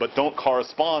seen, but don't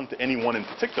correspond to any one in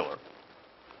particular,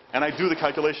 and I do the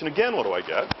calculation again, what do I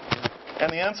get?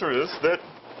 And the answer is that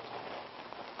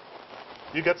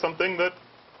you get something that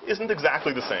isn't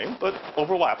exactly the same, but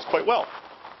overlaps quite well.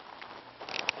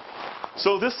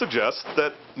 So this suggests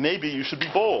that maybe you should be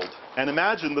bold and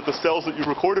imagine that the cells that you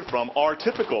recorded from are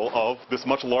typical of this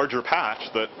much larger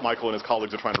patch that Michael and his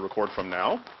colleagues are trying to record from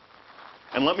now.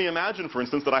 And let me imagine, for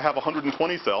instance, that I have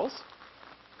 120 cells,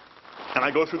 and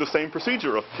I go through the same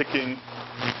procedure of picking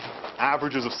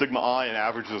averages of sigma I and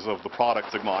averages of the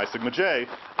product sigma I, sigma j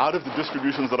out of the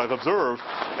distributions that I've observed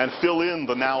and fill in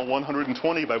the now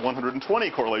 120 by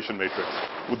 120 correlation matrix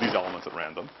with these elements at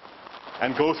random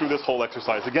and go through this whole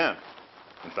exercise again.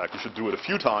 In fact, you should do it a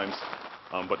few times,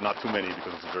 but not too many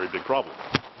because it's a very big problem.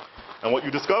 And what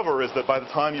you discover is that by the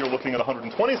time you're looking at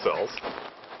 120 cells,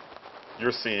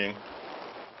 you're seeing,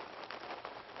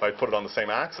 if I put it on the same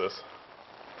axis,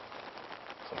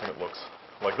 something that looks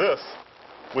like this,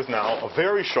 with now a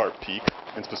very sharp peak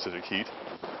in specific heat,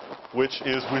 which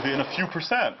is within a few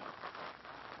percent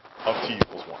of T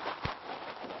equals 1.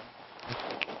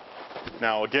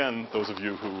 Now, again, those of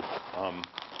you who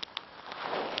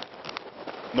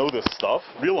know this stuff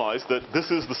realize that this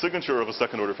is the signature of a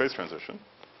second-order phase transition.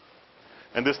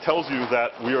 And this tells you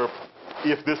that we are,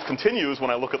 if this continues when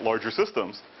I look at larger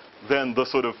systems, then the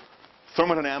sort of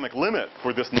thermodynamic limit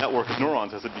for this network of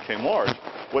neurons as it became large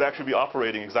would actually be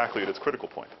operating exactly at its critical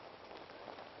point.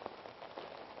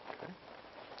 Okay.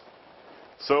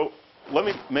 So let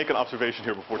me make an observation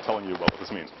here before telling you about what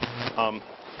this means.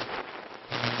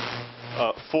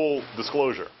 Full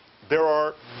disclosure. There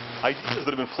are ideas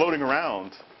that have been floating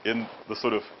around in the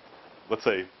sort of, let's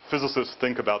say, physicists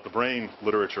think about the brain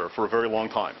literature for a very long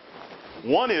time.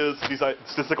 One is these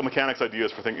statistical mechanics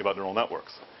ideas for thinking about neural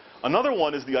networks. Another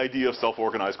one is the idea of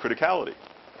self-organized criticality,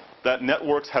 that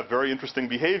networks have very interesting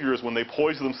behaviors when they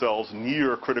poise themselves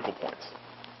near critical points.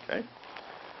 Okay?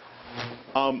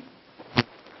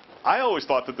 I always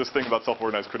thought that this thing about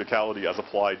self-organized criticality as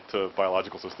applied to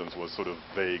biological systems was sort of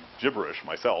vague gibberish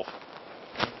myself.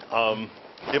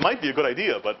 It might be a good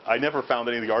idea, but I never found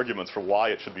any of the arguments for why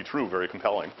it should be true very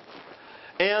compelling.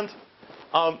 And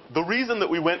the reason that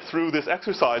we went through this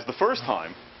exercise the first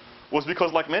time was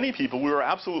because, like many people, we were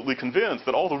absolutely convinced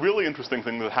that all the really interesting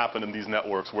things that happened in these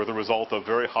networks were the result of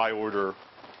very high-order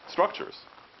structures,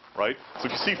 right? So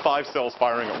if you see 5 cells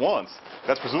firing at once,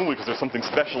 that's presumably because there's something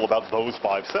special about those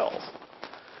 5 cells.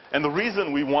 And the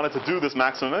reason we wanted to do this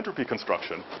maximum entropy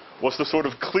construction was to sort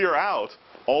of clear out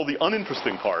all the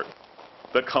uninteresting part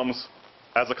that comes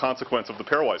as a consequence of the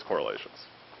pairwise correlations.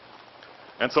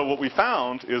 And so what we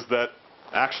found is that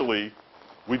actually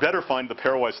we better find the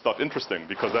pairwise stuff interesting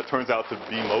because that turns out to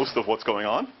be most of what's going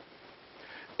on.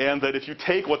 And that if you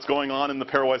take what's going on in the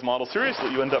pairwise model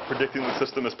seriously, you end up predicting the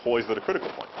system is poised at a critical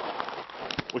point,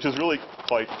 which is really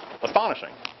quite astonishing.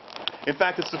 In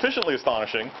fact, it's sufficiently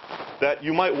astonishing that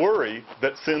you might worry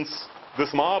that since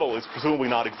this model is presumably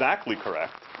not exactly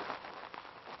correct,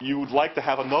 you would like to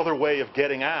have another way of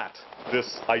getting at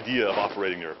this idea of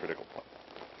operating near a critical point.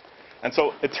 And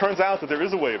so it turns out that there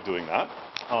is a way of doing that,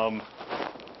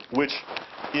 which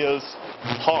is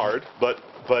hard, but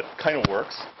kind of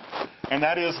works. And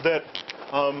that is that,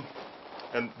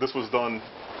 and this was done,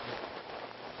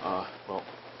 well,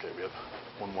 okay, we have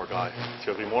one more guy,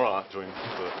 Thierry Morat, doing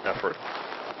the effort.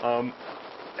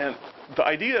 And the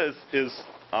idea is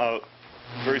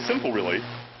very simple, really.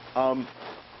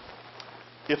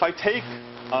 If I take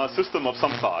a system of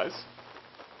some size,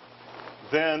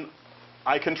 then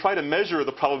I can try to measure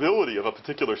the probability of a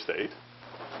particular state,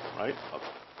 right?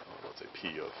 Let's say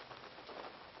P of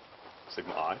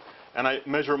sigma I. And I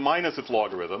measure minus its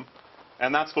logarithm,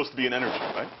 and that's supposed to be an energy,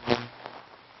 right?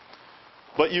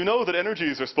 But you know that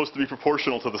energies are supposed to be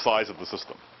proportional to the size of the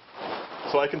system.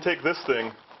 So I can take this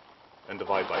thing and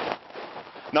divide by n.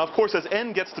 Now, of course, as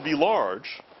n gets to be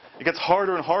large, it gets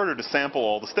harder and harder to sample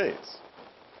all the states.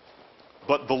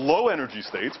 But the low energy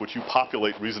states, which you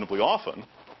populate reasonably often,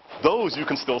 those you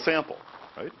can still sample,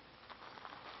 right?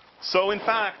 So in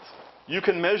fact, you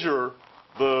can measure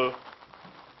these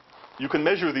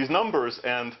numbers,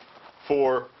 and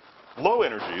for low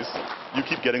energies, you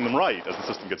keep getting them right as the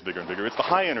system gets bigger and bigger. It's the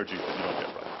high energies that you don't get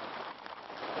right.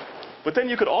 But then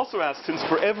you could also ask, since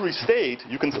for every state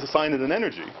you can assign it an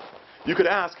energy, you could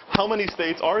ask, how many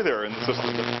states are there in the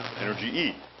system that have energy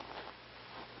E?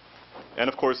 And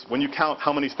of course, when you count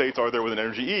how many states are there with an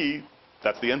energy E,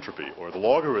 that's the entropy, or the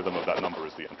logarithm of that number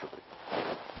is the entropy.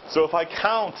 So if I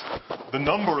count the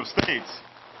number of states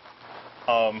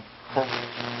for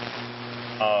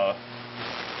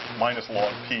minus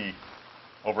log P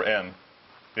over n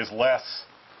is less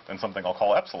than something I'll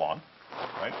call epsilon,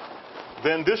 right?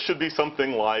 Then this should be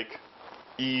something like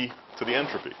E to the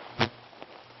entropy.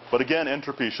 But again,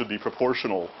 entropy should be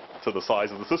proportional to the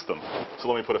size of the system. So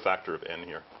let me put a factor of n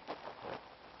here.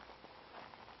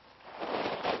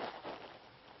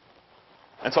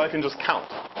 And so I can just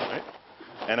count, right?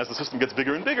 And as the system gets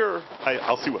bigger and bigger,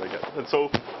 I'll see what I get. And so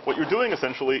what you're doing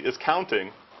essentially is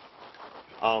counting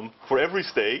for every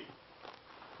state.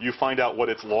 You find out what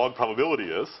its log probability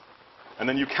is, and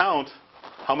then you count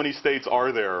how many states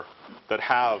are there that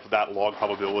have that log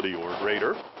probability or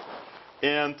greater.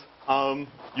 And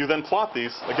you then plot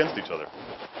these against each other.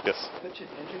 Yes? But should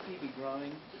entropy be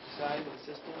growing with the size of the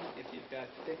system if you've got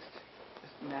fixed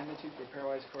magnitude for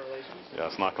pairwise correlations? Yeah,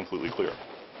 it's not completely clear.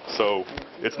 So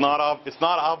it's not obvious.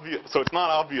 So it's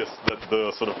not obvious that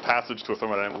the sort of passage to a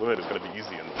thermodynamic limit is going to be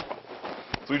easy in this problem.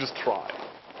 So we just try.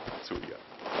 See what we get.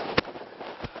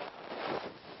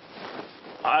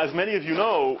 As many of you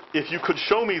know, if you could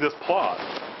show me this plot,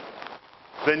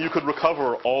 then you could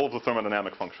recover all of the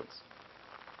thermodynamic functions.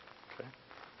 Okay?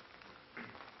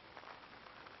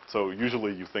 So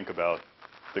usually you think about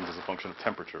things as a function of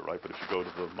temperature, right? But if you go to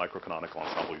the microcanonical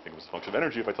ensemble, you think of it as a function of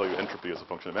energy. If I tell you entropy is a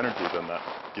function of energy, then that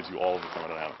gives you all of the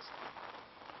thermodynamics.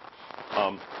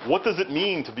 What does it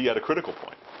mean to be at a critical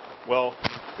point? Well,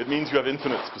 it means you have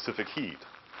infinite specific heat.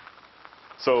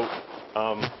 So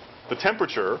the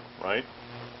temperature, right,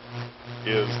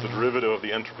 is the derivative of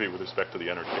the entropy with respect to the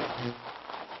energy.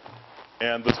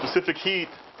 And the specific heat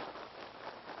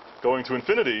going to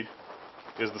infinity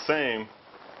is the same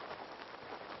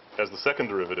as the second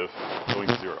derivative going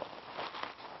to 0.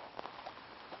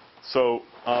 So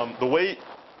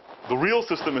the real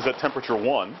system is at temperature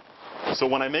 1. So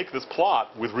when I make this plot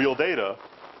with real data,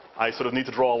 I sort of need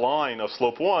to draw a line of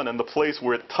slope 1, and the place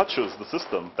where it touches the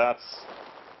system, that's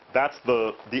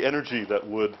the energy that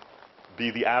would be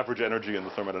the average energy in the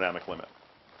thermodynamic limit.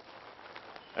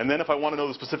 And then if I want to know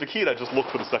the specific heat, I just look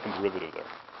for the second derivative there.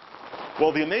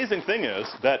 Well, the amazing thing is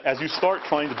that as you start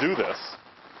trying to do this,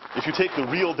 if you take the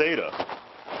real data,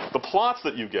 the plots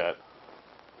that you get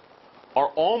are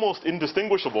almost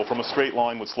indistinguishable from a straight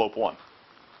line with slope 1.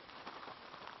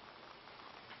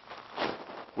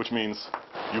 Which means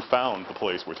you found the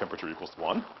place where temperature equals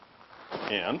 1,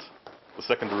 and the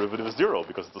second derivative is 0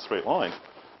 because it's a straight line,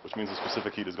 which means the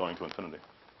specific heat is going to infinity.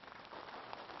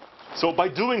 So by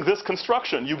doing this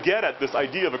construction, you get at this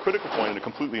idea of a critical point in a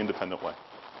completely independent way.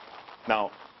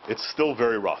 Now, it's still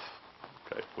very rough,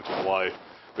 okay, which is why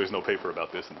there's no paper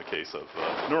about this in the case of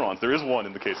neurons. There is one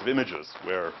in the case of images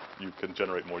where you can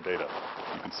generate more data.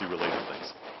 You can see related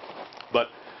things. But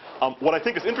what I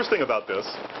think is interesting about this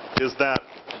is that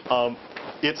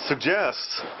it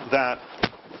suggests that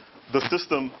the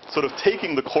system sort of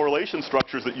taking the correlation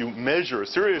structures that you measure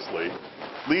seriously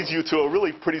leads you to a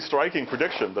really pretty striking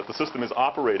prediction that the system is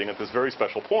operating at this very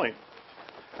special point.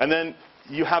 And then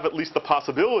you have at least the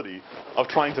possibility of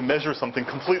trying to measure something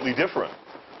completely different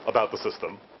about the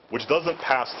system, which doesn't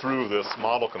pass through this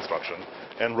model construction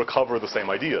and recover the same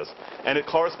ideas. And it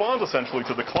corresponds essentially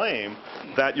to the claim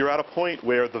that you're at a point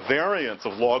where the variance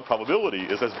of log probability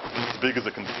is as big as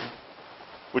it can be.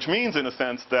 Which means, in a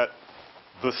sense, that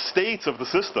the states of the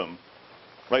system,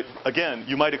 right, again,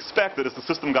 you might expect that as the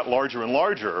system got larger and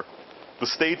larger, the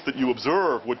states that you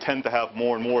observe would tend to have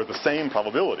more and more the same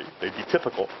probability. They'd be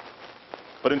typical.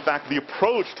 But in fact, the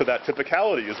approach to that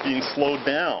typicality is being slowed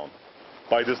down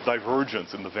by this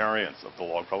divergence in the variance of the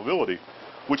log probability,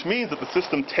 which means that the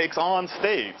system takes on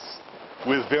states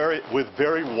with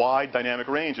very wide dynamic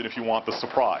range, and if you want, the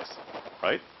surprise,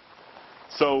 right?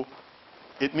 So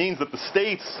it means that the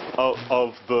states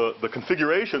of the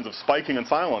configurations of spiking and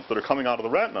silence that are coming out of the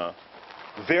retina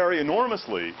vary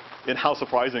enormously in how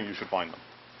surprising you should find them.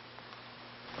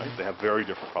 Right? They have very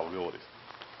different probabilities.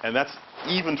 And that's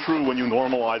even true when you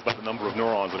normalize by the number of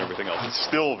neurons and everything else. It's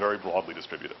still very broadly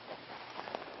distributed.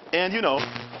 And, you know,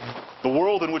 the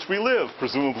world in which we live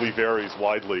presumably varies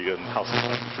widely in how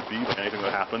surprising it should be, like anything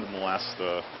that happened in the last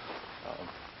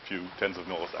few tens of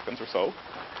milliseconds or so.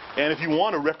 And if you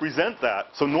want to represent that,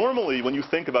 so normally when you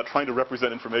think about trying to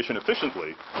represent information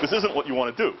efficiently, this isn't what you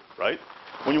want to do, right?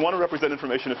 When you want to represent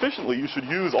information efficiently, you should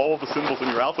use all of the symbols in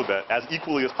your alphabet as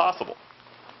equally as possible.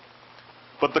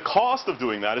 But the cost of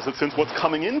doing that is that since what's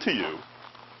coming into you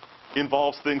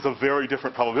involves things of very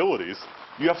different probabilities,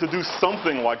 you have to do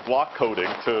something like block coding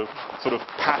to sort of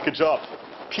package up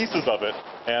pieces of it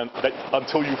and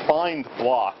until you find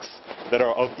blocks that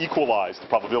are of equalized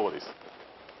probabilities.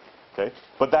 Okay?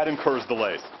 But that incurs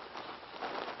delays.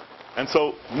 And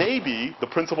so maybe the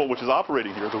principle which is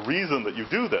operating here, the reason that you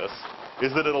do this,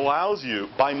 is that it allows you,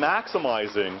 by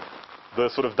maximizing the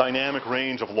sort of dynamic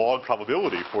range of log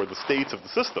probability for the states of the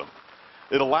system,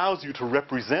 it allows you to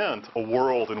represent a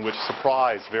world in which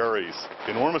surprise varies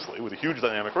enormously with a huge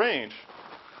dynamic range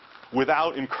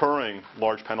without incurring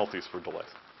large penalties for delays.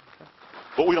 Okay?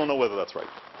 But we don't know whether that's right.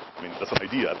 I mean, that's an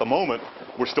idea. At the moment,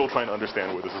 we're still trying to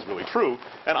understand whether this is really true.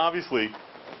 And obviously,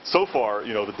 so far,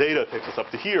 the data takes us up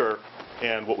to here.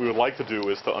 And what we would like to do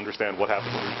is to understand what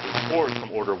happens when we record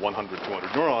from order of 100,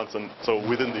 200 neurons. And so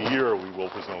within the year, we will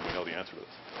presume we know the answer to this.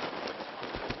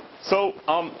 So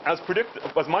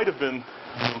as might have been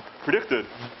predicted,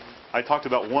 I talked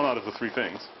about one out of the three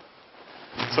things.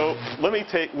 So let me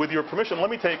take, with your permission, let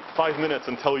me take 5 minutes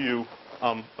and tell you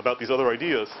about these other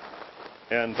ideas.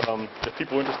 And if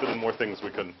people are interested in more things,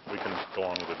 we can go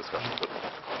on with the discussion. But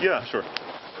yeah, sure.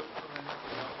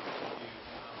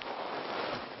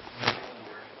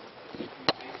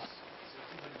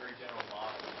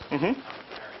 Mm-hmm.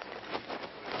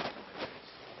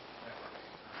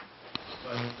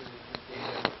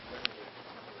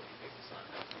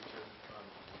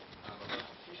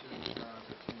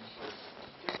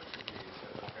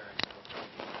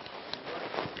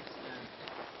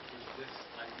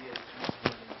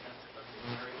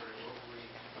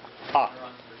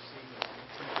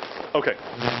 Okay.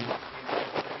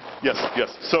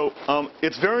 Yes. So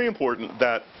it's very important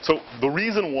that, so the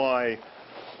reason why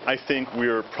I think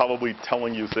we're probably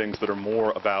telling you things that are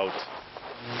more about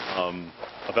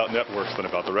networks than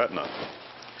about the retina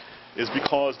is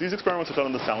because these experiments are done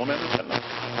in the salamander retina.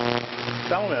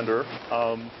 Salamander,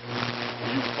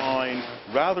 you find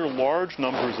rather large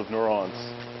numbers of neurons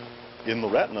in the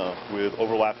retina with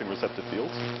overlapping receptive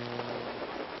fields.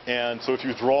 And so if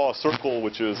you draw a circle,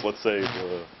 which is, let's say,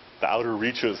 the outer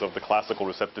reaches of the classical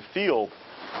receptive field,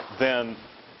 then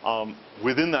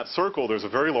within that circle, there's a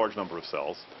very large number of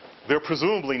cells. They're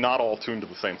presumably not all tuned to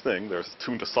the same thing. They're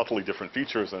tuned to subtly different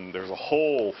features, and there's a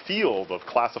whole field of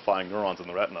classifying neurons in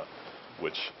the retina,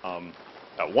 which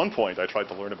at one point I tried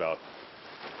to learn about,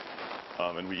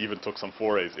 and we even took some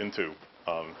forays into.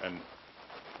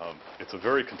 It's a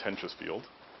very contentious field.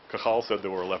 Cajal said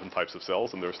there were 11 types of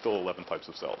cells, and there are still 11 types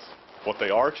of cells. What they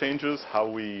are changes, how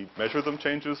we measure them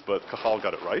changes, but Cajal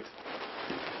got it right.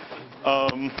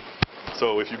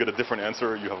 So if you get a different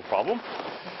answer, you have a problem.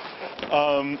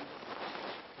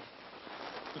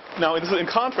 Now, in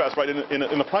contrast, right, in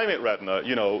the primate retina,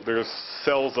 there's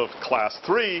cells of class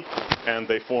 3, and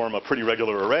they form a pretty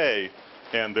regular array,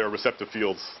 and their receptive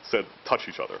fields touch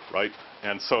each other, right?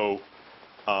 And so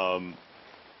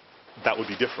that would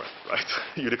be different, right?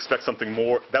 You'd expect something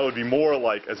more. That would be more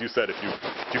like, as you said, if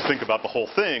you think about the whole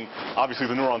thing, obviously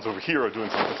the neurons over here are doing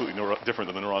something completely different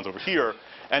than the neurons over here.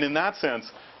 And in that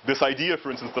sense, this idea, for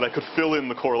instance, that I could fill in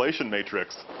the correlation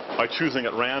matrix by choosing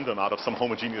at random out of some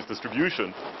homogeneous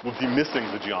distribution would be missing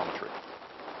the geometry.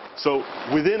 So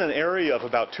within an area of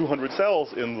about 200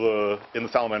 cells in the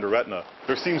salamander retina,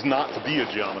 there seems not to be a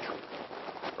geometry,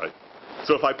 right?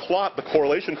 So if I plot the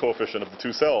correlation coefficient of the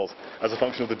two cells as a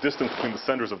function of the distance between the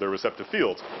centers of their receptive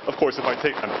fields, of course, if I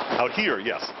take them out here,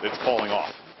 yes, it's falling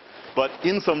off. But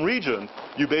in some region,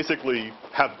 you basically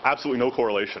have absolutely no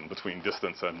correlation between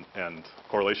distance and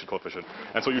correlation coefficient.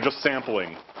 And so you're just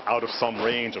sampling out of some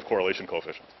range of correlation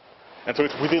coefficients. And so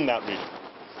it's within that region.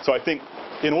 So I think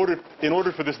in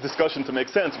order for this discussion to make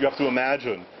sense, you have to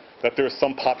imagine that there's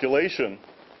some population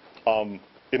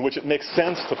in which it makes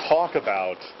sense to talk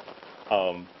about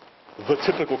the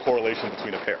typical correlation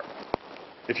between a pair.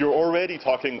 If you're already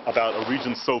talking about a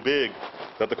region so big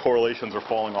that the correlations are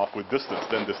falling off with distance,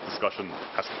 then this discussion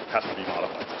has to be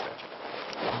modified substantially.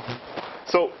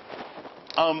 So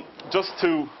just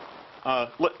to,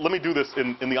 let me do this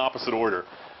in the opposite order.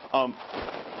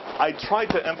 I tried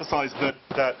to emphasize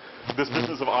that this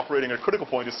business of operating at a critical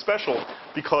point is special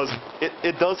because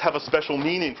it does have a special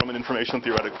meaning from an information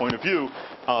theoretic point of view. It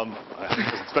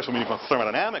has a special meaning from a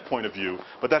thermodynamic point of view,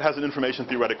 but that has an information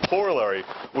theoretic corollary,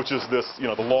 which is this,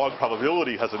 the log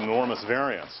probability has enormous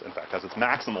variance, in fact, has its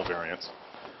maximal variance,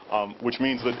 which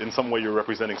means that in some way you're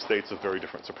representing states of very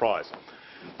different surprise.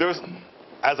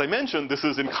 As I mentioned, this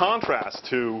is in contrast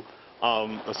to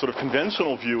a sort of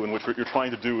conventional view in which what you're trying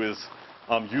to do is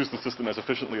use the system as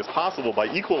efficiently as possible by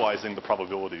equalizing the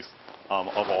probabilities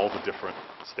of all the different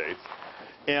states.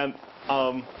 And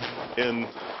in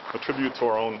a tribute to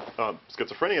our own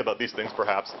schizophrenia about these things,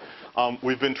 perhaps,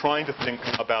 we've been trying to think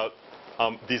about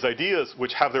these ideas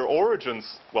which have their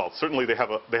origins, well, certainly they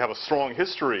have a strong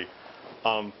history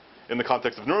in the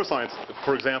context of neuroscience.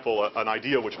 For example, an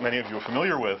idea which many of you are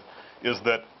familiar with is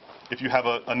that if you have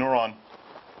a neuron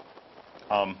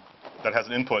that has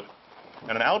an input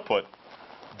and an output,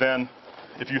 then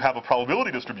if you have a probability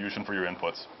distribution for your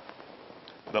inputs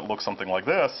that looks something like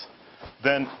this,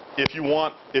 then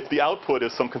if the output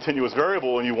is some continuous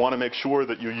variable and you want to make sure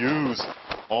that you use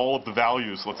all of the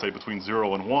values, let's say between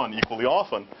 0 and 1 equally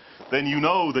often, then you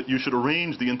know that you should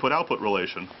arrange the input-output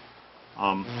relation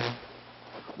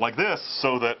like this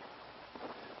so that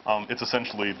it's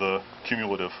essentially the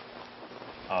cumulative,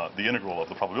 the integral of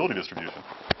the probability distribution.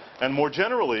 And more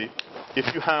generally,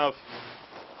 if you have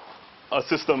a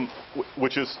system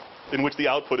in which the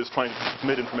output is trying to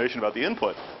transmit information about the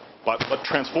input, but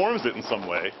transforms it in some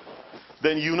way,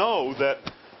 then you know that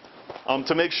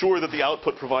to make sure that the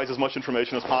output provides as much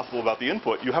information as possible about the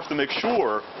input, you have to make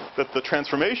sure that the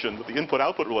transformation, that the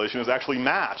input-output relation, is actually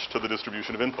matched to the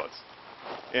distribution of inputs.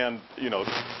 And,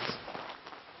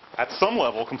 at some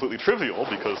level, completely trivial,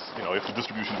 because, if the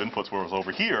distribution of inputs was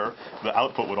over here, the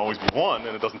output would always be 1,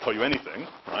 and it doesn't tell you anything,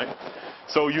 right?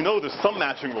 So there's some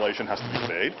matching relation has to be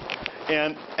made.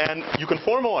 And you can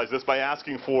formalize this by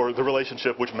asking for the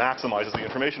relationship which maximizes the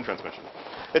information transmission.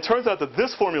 It turns out that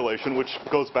this formulation, which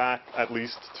goes back at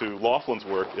least to Laughlin's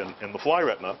work in the fly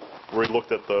retina, where he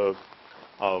looked at the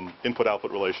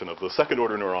input-output relation of the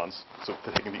second-order neurons, so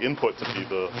taking the input to be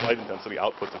the light intensity,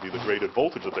 output to be the graded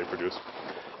voltage that they produce.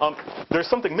 There's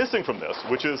something missing from this,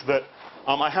 which is that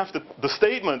the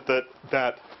statement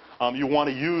that you want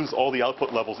to use all the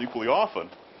output levels equally often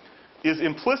is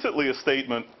implicitly a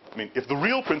statement. If the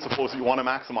real principle is that you want to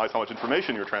maximize how much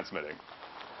information you're transmitting,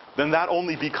 then that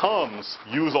only becomes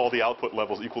use all the output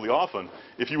levels equally often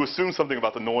if you assume something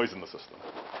about the noise in the system.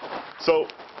 So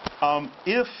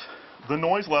if the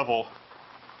noise level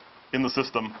in the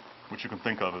system, which you can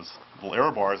think of as little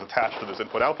error bars attached to this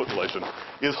input-output relation,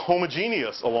 is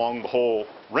homogeneous along the whole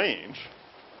range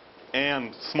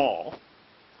and small,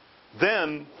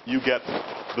 then you get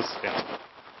this answer.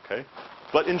 Okay?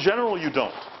 But in general, you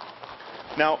don't.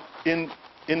 Now, in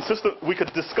system, we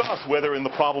could discuss whether in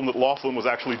the problem that Laughlin was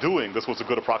actually doing, this was a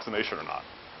good approximation or not.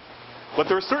 But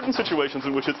there are certain situations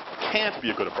in which it can't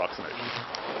be a good approximation.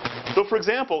 So, for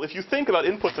example, if you think about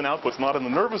inputs and outputs not in the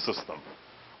nervous system,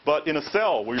 but in a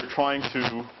cell where you're trying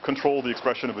to control the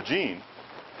expression of a gene,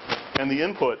 and the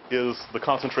input is the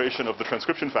concentration of the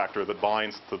transcription factor that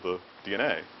binds to the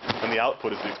DNA, and the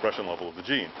output is the expression level of the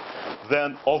gene,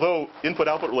 then although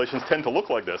input-output relations tend to look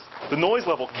like this, the noise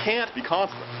level can't be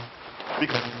constant,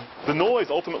 because the noise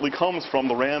ultimately comes from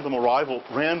the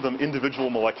random individual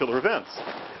molecular events.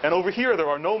 And over here there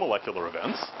are no molecular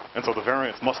events, and so the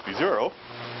variance must be 0.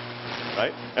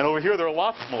 Right? And over here there are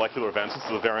lots of molecular events,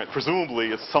 so the variant, presumably,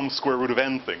 it's some square root of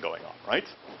n thing going on, right?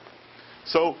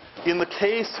 So in the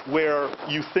case where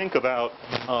you think about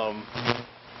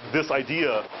this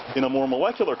idea in a more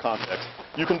molecular context,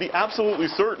 you can be absolutely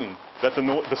certain that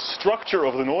the structure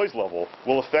of the noise level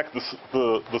will affect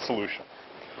the solution.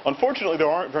 Unfortunately, there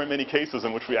aren't very many cases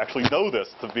in which we actually know this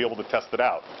to be able to test it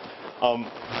out.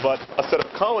 But a set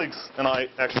of colleagues and I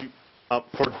actually,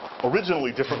 for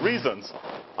originally different reasons,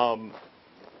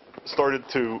 started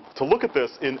to look at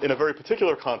this in a very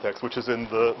particular context, which is in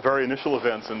the very initial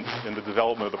events in the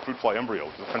development of the fruit fly embryo,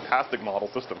 which is a fantastic model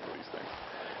system for these things.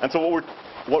 And so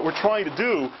what we're trying to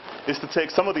do is to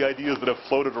take some of the ideas that have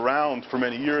floated around for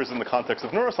many years in the context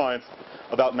of neuroscience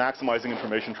about maximizing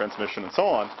information transmission and so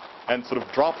on, and sort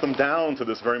of drop them down to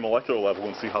this very molecular level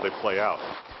and see how they play out.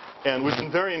 And we've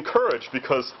been very encouraged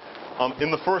because in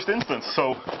the first instance,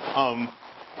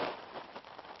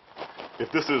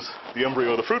 if this is the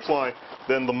embryo of the fruit fly,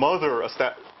 then the mother,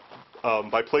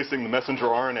 by placing the messenger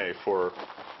RNA for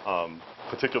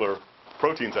particular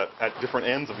proteins at different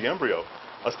ends of the embryo,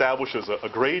 establishes a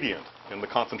gradient in the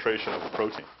concentration of the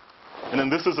protein. And then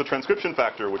this is a transcription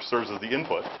factor which serves as the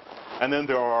input. And then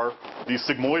there are these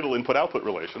sigmoidal input-output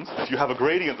relations. If you have a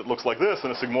gradient that looks like this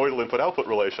and a sigmoidal input-output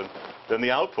relation, then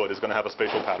the output is going to have a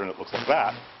spatial pattern that looks like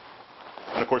that.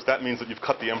 And of course, that means that you've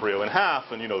cut the embryo in half,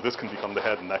 and this can become the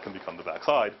head and that can become the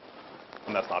backside.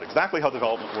 And that's not exactly how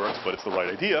development works, but it's the right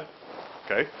idea.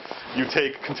 Okay? You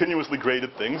take continuously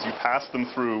graded things, you pass them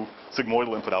through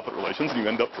sigmoidal input-output relations, and you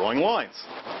end up drawing lines.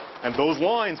 And those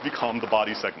lines become the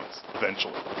body segments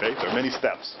eventually. Okay? There are many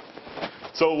steps.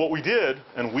 So what we did,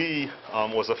 and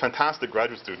was a fantastic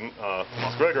graduate student,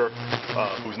 Tomas Gregor,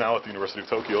 who's now at the University of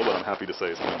Tokyo, but I'm happy to say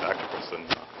is coming back to Princeton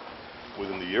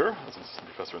within the year as an assistant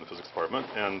professor in the physics department,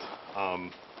 and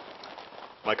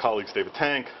my colleagues David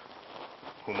Tank,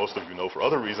 who most of you know for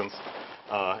other reasons,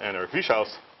 and Eric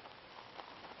Wieschaus.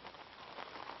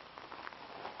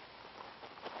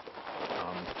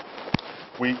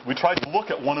 We tried to look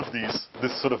at one of this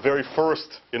sort of very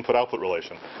first input-output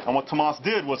relation. And what Tomas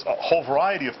did was a whole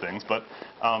variety of things, but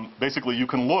basically you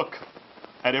can look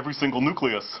at every single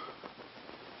nucleus,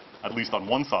 at least on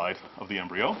one side of the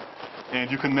embryo,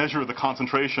 and you can measure the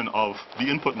concentration of the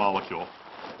input molecule,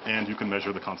 and you can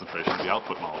measure the concentration of the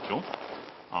output molecule.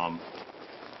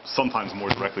 sometimes more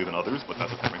directly than others, but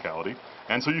that's a technicality.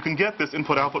 And so you can get this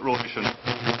input-output relation,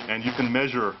 and you can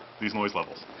measure these noise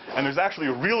levels. And there's actually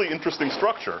a really interesting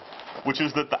structure, which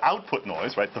is that the output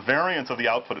noise, right, the variance of the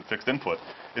output at fixed input,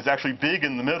 is actually big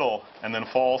in the middle and then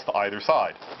falls to either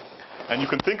side. And you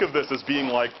can think of this as being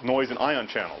like noise in ion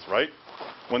channels, right?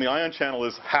 When the ion channel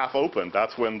is half open,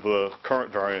 that's when the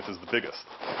current variance is the biggest.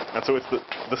 And so it's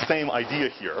the same idea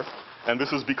here. And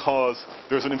this is because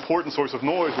there's an important source of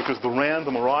noise, which is the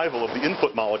random arrival of the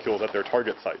input molecules at their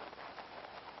target site.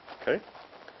 Okay?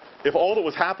 If all that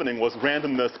was happening was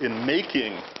randomness in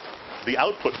making the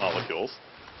output molecules,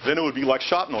 then it would be like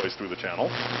shot noise through the channel,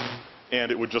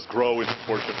 and it would just grow in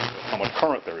proportion to how much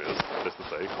current there is, that is to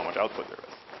say, how much output there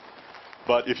is.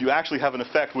 But if you actually have an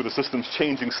effect where the system's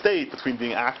changing state between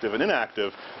being active and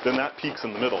inactive, then that peaks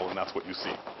in the middle, and that's what you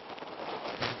see.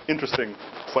 Interesting,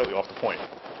 slightly off the point.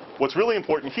 What's really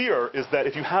important here is that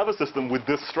if you have a system with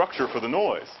this structure for the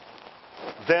noise,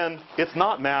 then it's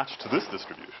not matched to this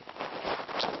distribution.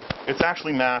 It's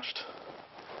actually matched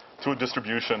to a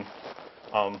distribution,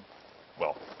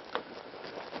 well,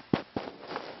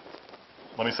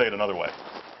 let me say it another way.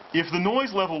 If the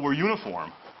noise level were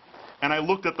uniform, and I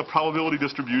looked at the probability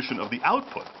distribution of the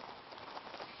output,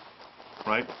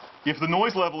 right? If the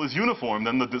noise level is uniform,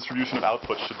 then the distribution of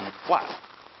output should be flat.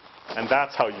 And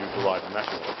that's how you derive a mesh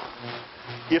noise.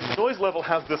 If the noise level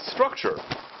has this structure,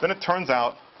 then it turns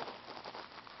out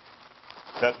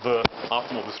that the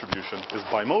optimal distribution is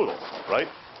bimodal, right?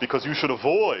 Because you should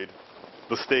avoid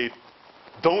the state,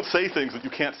 don't say things that you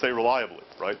can't say reliably,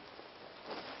 right?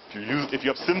 If you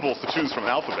have symbols to choose from an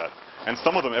alphabet, and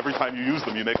some of them, every time you use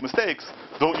them, you make mistakes,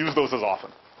 don't use those as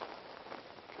often.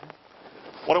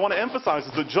 What I want to emphasize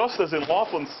is that just as in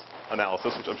Laughlin's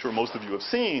analysis, which I'm sure most of you have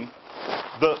seen,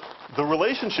 the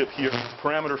relationship here is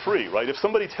parameter-free, right? If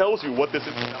somebody tells you what this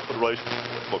input-output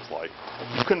relationship looks like,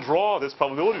 you can draw this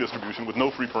probability distribution with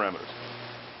no free parameters.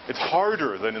 It's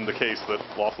harder than in the case that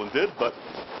Laughlin did, but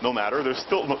no matter. There's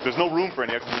no room for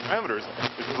any extra parameters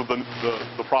because of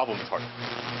the problem is hard.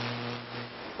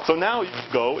 So now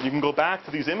you can go back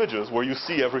to these images where you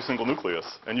see every single nucleus,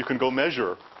 and you can go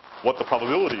measure what the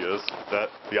probability is that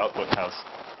the output has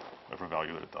whatever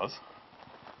value that it does.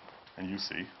 And you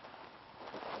see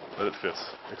that it fits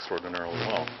extraordinarily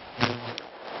well.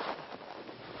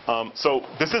 So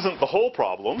this isn't the whole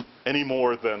problem any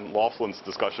more than Laughlin's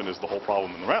discussion is the whole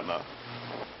problem in the retina.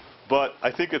 But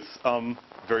I think it's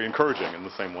very encouraging in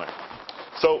the same way.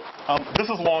 So this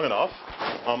is long enough.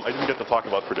 I didn't get to talk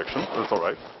about prediction, but it's all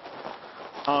right.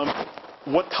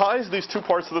 What ties these two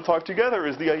parts of the talk together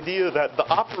is the idea that the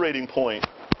operating point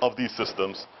of these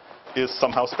systems is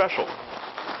somehow special.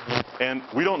 And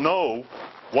we don't know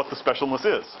what the specialness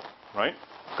is, right,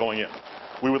 going in.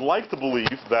 We would like to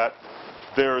believe that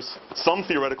there's some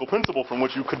theoretical principle from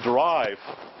which you could derive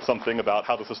something about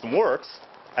how the system works,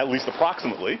 at least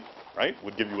approximately, right,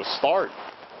 would give you a start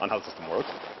on how the system works.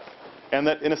 And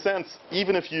that, in a sense,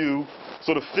 even if you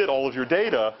sort of fit all of your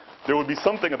data, there would be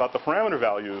something about the parameter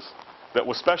values that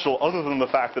was special other than the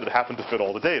fact that it happened to fit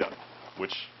all the data,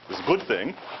 which is a good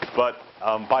thing, but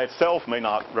by itself may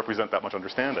not represent that much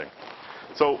understanding.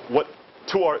 So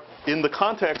in the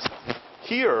context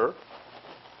here,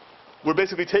 we're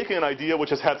basically taking an idea which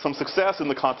has had some success in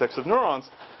the context of neurons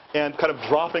and kind of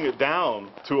dropping it down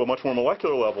to a much more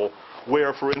molecular level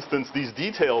where, for instance, these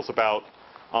details about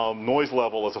noise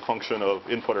level as a function of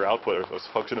input or output or as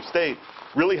a function of state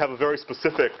really have a very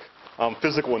specific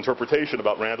physical interpretation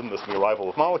about randomness and the arrival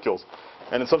of molecules.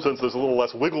 And in some sense, there's a little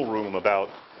less wiggle room about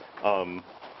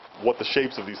what the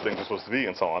shapes of these things are supposed to be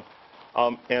and so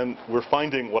on. And we're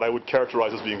finding what I would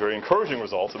characterize as being very encouraging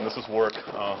results, and this is work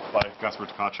by Gaspar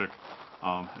Tkachuk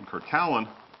and Kurt Cowan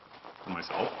and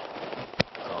myself,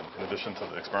 in addition to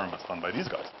the experiments done by these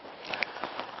guys.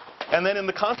 And then in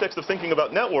the context of thinking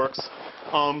about networks,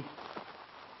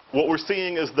 what we're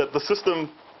seeing is that the system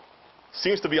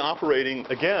seems to be operating,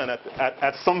 again,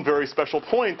 at some very special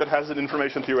point that has an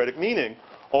information theoretic meaning,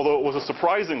 although it was a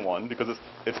surprising one because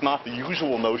it's not the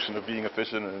usual notion of being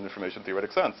efficient in an information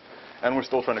theoretic sense. And we're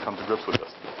still trying to come to grips with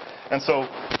this. And so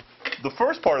the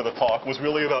first part of the talk was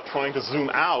really about trying to zoom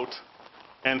out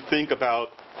and think about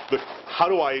how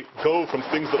do I go from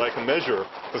things that I can measure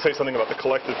to say something about the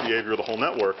collective behavior of the whole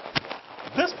network.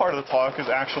 This part of the talk is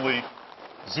actually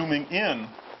zooming in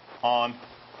on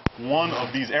one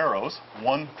of these arrows,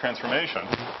 one transformation,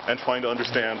 and trying to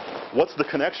understand what's the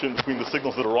connection between the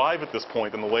signals that arrive at this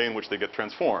point and the way in which they get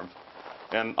transformed.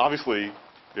 And obviously,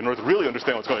 in order to really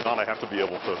understand what's going on, I have to be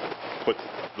able to put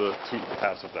the two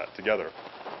halves of that together,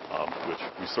 which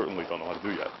we certainly don't know how to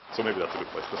do yet. So maybe that's a good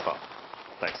place to stop.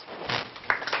 Thanks.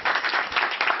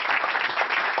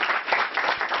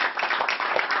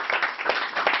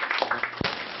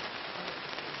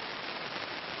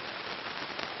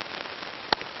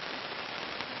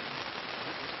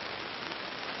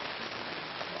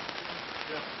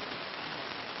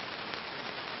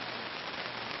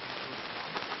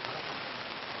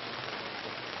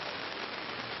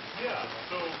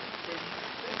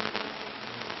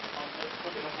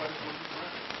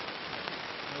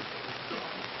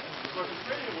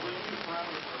 we're looking at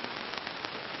parameter terms.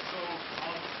 So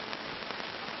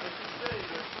I should say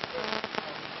that you could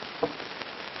actually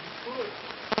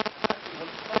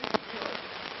what's exciting to me right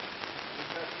now is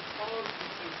that because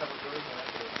these things have a very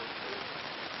natural shape,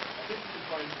 I think you can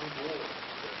try and do more than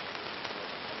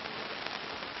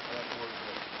and that's where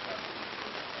the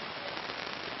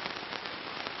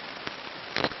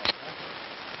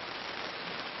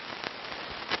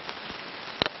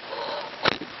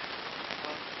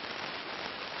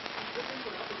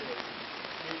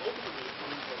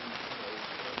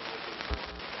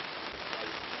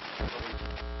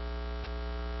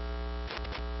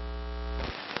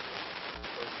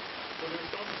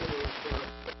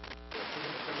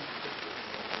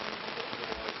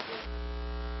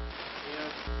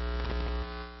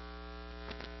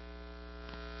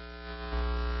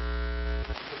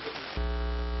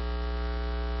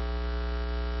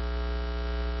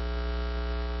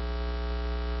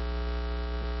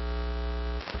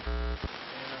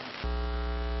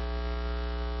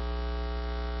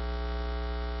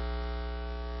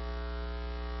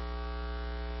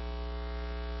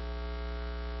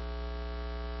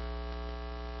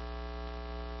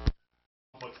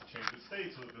change its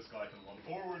state so that this guy can run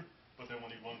forward, but then when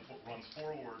he runs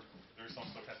forward, there's some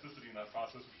stochasticity in that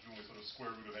process, which is doing a sort of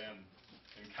square root of n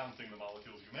in counting the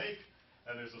molecules you make,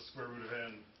 and there's a square root of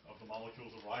n of the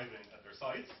molecules arriving at their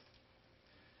sites.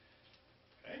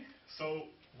 Okay?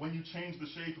 So when you change the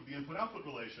shape of the input-output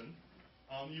relation,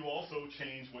 you also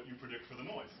change what you predict for the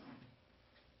noise.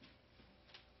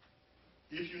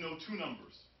 If you know two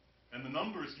numbers, and the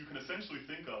numbers you can essentially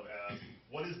think of as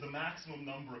what is the maximum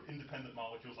number of independent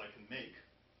molecules I can make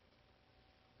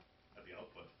at the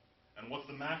output, and what's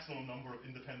the maximum number of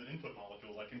independent input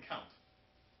molecules I can count,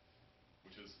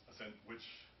 which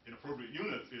in appropriate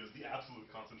units is the absolute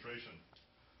concentration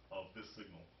of this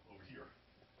signal over here.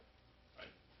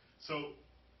 Right? So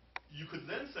you could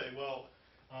then say, well,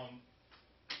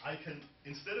 I can,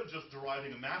 instead of just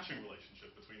deriving a matching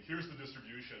relationship between here's the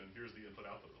distribution and here's the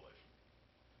input-output relation,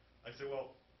 I'd say,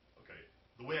 well, okay,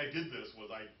 the way I did this was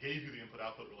I gave you the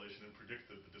input-output relation and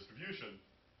predicted the distribution.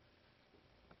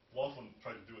 We'll often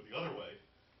try to do it the other way.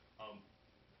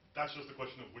 That's just a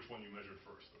question of which one you measured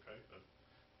first, okay?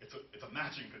 It's a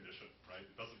matching condition, right?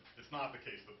 It's not the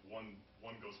case that one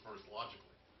goes first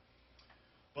logically.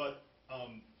 But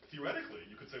theoretically,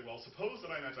 you could say, well, suppose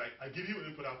that I give you an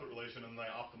input-output relation and then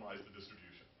I optimize the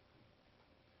distribution.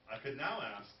 I could now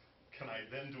ask, can I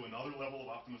then do another level of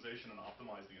optimization and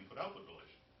optimize the input-output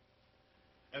relation?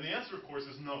 And the answer, of course,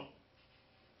 is no.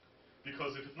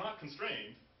 Because if it's not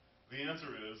constrained, the answer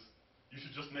is you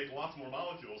should just make lots more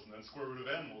molecules, and then square root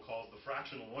of n will cause the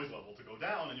fractional noise level to go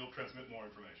down, and you'll transmit more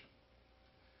information.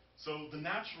 So the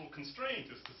natural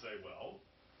constraint is to say, well,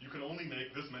 you can only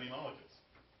make this many molecules.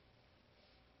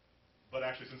 But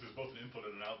actually, since there's both an input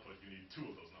and an output, you need two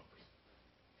of those numbers.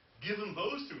 Given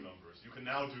those two numbers, you can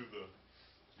now do the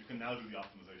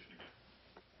optimization again.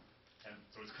 And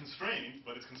so it's constrained,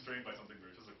 but it's constrained by something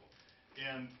very physical.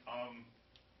 And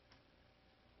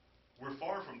we're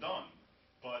far from done,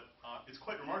 but it's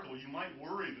quite remarkable. You might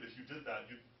worry that if you did that,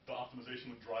 the optimization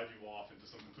would drive you off into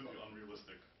some completely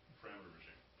unrealistic parameter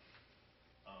regime.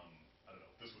 I don't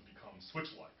know, this would become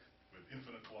switch-like with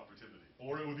infinite cooperativity.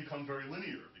 Or it would become very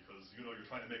linear because, you're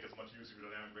trying to make as much use of your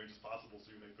dynamic range as possible, so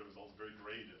you make the results very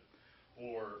graded.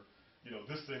 Or,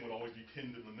 this thing would always be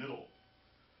pinned in the middle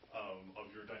of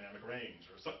your dynamic range.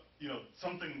 Or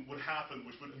something would happen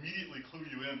which would immediately clue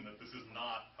you in that this is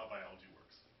not how biology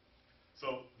works.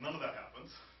 So none of that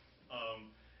happens.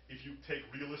 If you take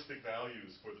realistic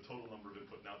values for the total number of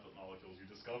input and output molecules, you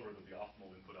discover that the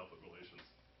optimal input-output relations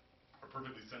are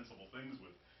perfectly sensible things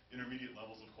with intermediate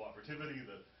levels of cooperativity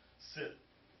that sit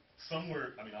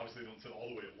somewhere. I mean, obviously they don't sit all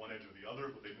the way at one edge or the other,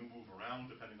 but they do move around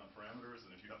depending on parameters.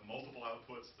 And if you have multiple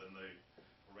outputs, then they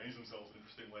arrange themselves in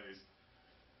interesting ways.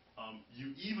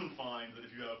 You even find that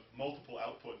if you have multiple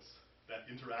outputs that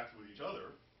interact with each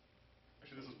other,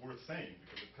 actually this is worth saying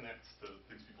because it connects to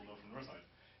things people know from neuroscience.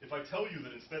 If I tell you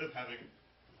that instead of having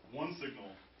one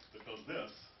signal that does this,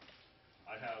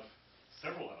 I have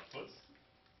several outputs,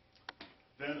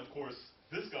 then of course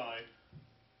this guy,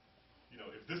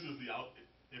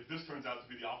 if this turns out to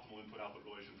be the optimal input-output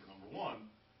relation for number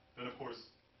one, then of course,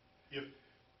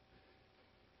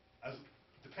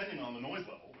 depending on the noise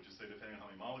level, which is say depending on how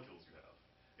many molecules you have,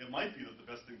 it might be that the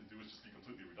best thing to do is just be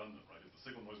completely redundant, right? If the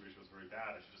signal-noise ratio is very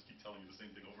bad, I should just keep telling you the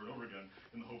same thing over and over again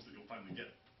in the hopes that you'll finally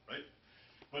get it, right?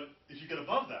 But if you get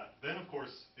above that, then of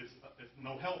course it's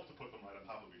no help to put them right on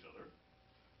top of each other,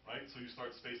 right? So you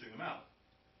start spacing them out.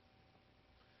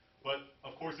 But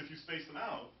of course, if you space them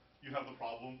out, you have the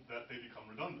problem that they become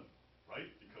redundant, right?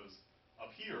 Because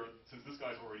up here, since this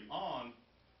guy's already on,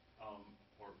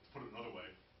 or to put it another way,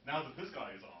 now that this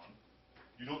guy is on,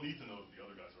 you don't need to know that the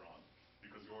other guys are on,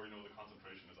 because you already know the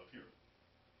concentration is up here.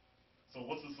 So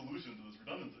what's the solution to this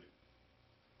redundancy?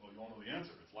 Well, you all know the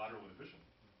answer. It's lateral inhibition.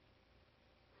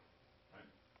 Right?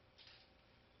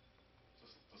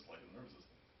 Just like in the nervous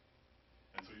system.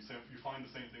 And so you find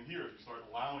the same thing here. If you start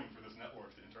allowing for this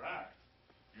network to interact,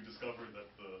 you discover that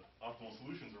the optimal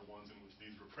solutions are ones in which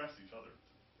these repress each other.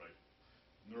 Right?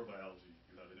 Neurobiology,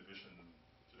 you have inhibition, and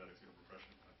genetics, you have repression.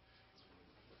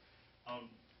 Right?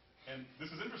 And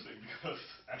this is interesting because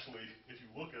actually, if you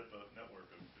look at the network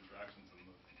of interactions in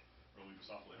the early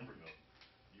Drosophila embryo,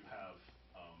 you have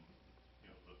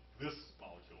this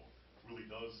molecule really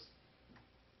does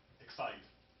excite,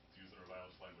 to use the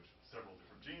neurobiologist language, several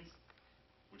different genes,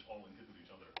 which all inhibit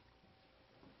each other.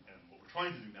 And what we're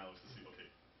trying to do now is to see, okay,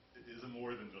 is it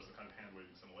more than just a kind of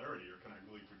hand-waving similarity, or can I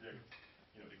really predict?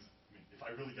 If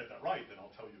I really get that right, then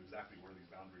I'll tell you exactly where these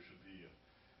boundaries should be.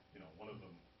 And one of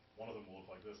them will look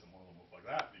like this, and one of them will look like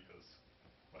that, because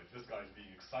this guy's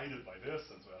being excited by this,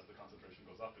 and so as the concentration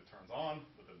goes up, it turns on,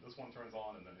 but then this one turns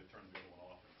on, and then it turns the other one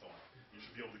off, and so on. You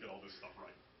should be able to get all this stuff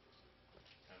right.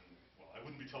 And, well, I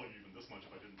wouldn't be telling you even this much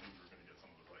if I didn't think we were going to get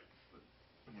some of it right, but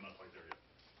we're not quite there yet.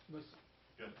 But,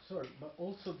 yeah. Sorry, but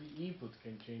also the input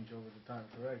can change over the time,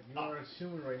 correct? You are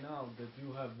assuming right now that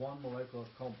you have one molecular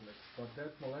complex, but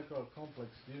that molecular complex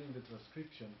during the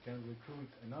transcription can recruit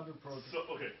another protein.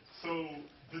 So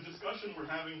the discussion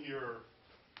we're having here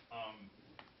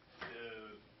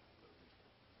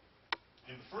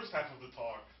in the first half of the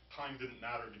talk, time didn't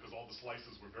matter because all the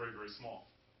slices were very, very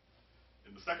small.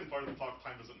 In the second part of the talk,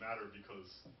 time doesn't matter because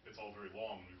it's all very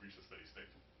long and we've reached a steady state.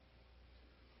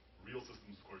 Real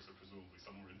systems, of course, are presumably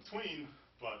somewhere in between,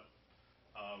 but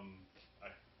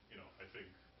I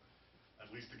think, at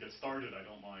least to get started, I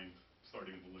don't mind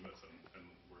starting at the limits and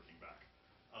working back.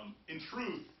 In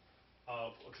truth,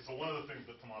 so one of the things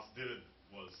that Tomas did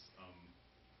was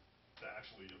to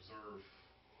actually observe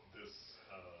this,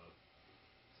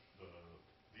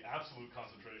 the absolute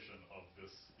concentration of this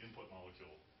input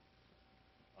molecule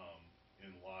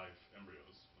in live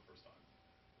embryos for the first time.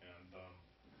 And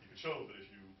he could show that if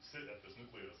you sit at this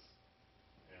nucleus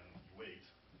and you wait,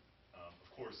 of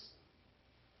course,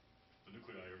 the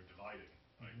nuclei are dividing,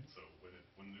 right? Mm-hmm. So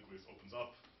when the nucleus opens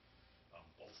up,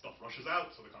 all the stuff rushes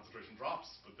out, so the concentration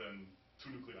drops, but then two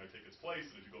nuclei take its place,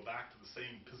 and if you go back to the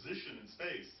same position in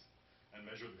space and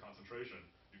measure the concentration,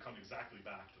 you come exactly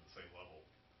back to the same level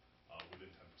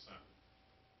within 10%,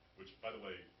 which, by the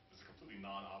way, is a completely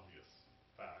non-obvious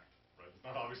fact, right? It's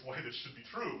not obvious why this should be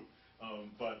true,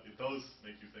 but it does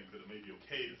make you think that it may be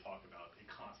okay to talk about a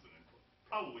constant input.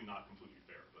 Probably not completely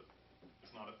fair, but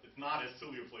it's not as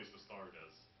silly a place to start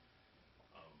as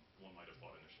one might have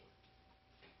thought initially.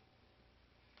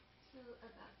 So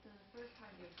about the first part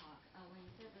of your talk, when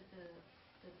you said that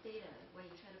the data, when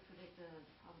you try to predict the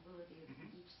probability of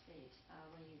each state,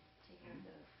 when you take care of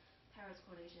the Paris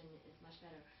correlation is much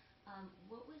better.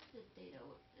 What was the data?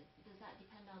 Does that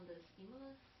depend on the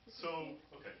stimulus? So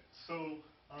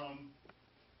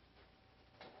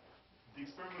the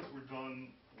experiments were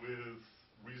done with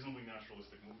reasonably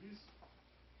naturalistic movies.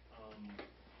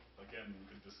 Again, we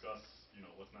could discuss,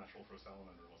 what's natural for a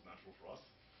salamander and what's natural for us.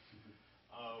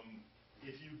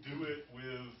 If you do it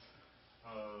with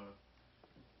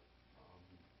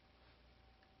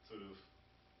sort of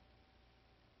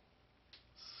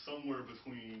somewhere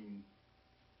between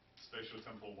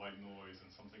spatiotemporal white noise and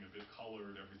something a bit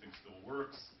colored, everything still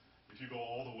works. If you go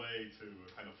all the way to a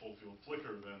kind of full field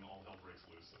flicker, then all hell breaks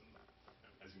loose, and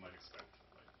as you might expect.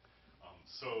 Right?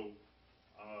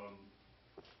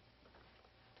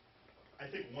 I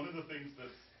think one of the things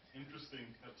that's interesting,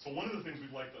 so one of the things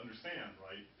we'd like to understand,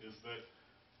 right, is that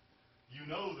you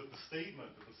know that the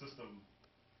statement that the system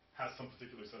has some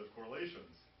particular set of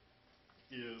correlations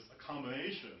is a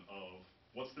combination of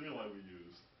what stimuli we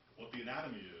use, what the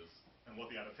anatomy is, and what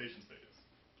the adaptation state is.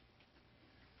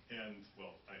 And,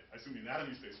 well, I assume the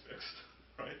anatomy stays fixed,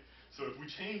 right? So if we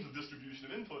change the distribution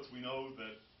of inputs, we know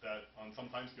that on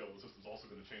some time scale, the system's also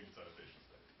going to change its adaptation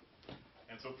state.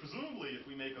 And so presumably, if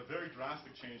we make a very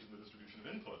drastic change in the distribution of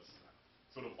inputs,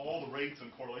 sort of all the rates and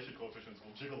correlation coefficients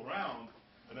will jiggle around,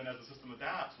 and then as the system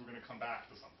adapts, we're going to come back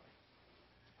to something.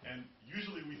 And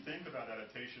usually we think about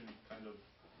adaptation kind of,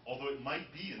 although it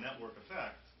might be a network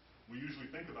effect, we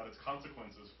usually think about its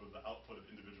consequences for the output of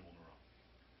individual neurons.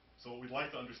 So what we'd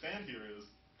like to understand here is,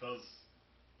 does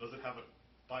it have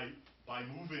by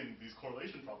moving these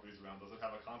correlation properties around, does it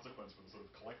have a consequence for the sort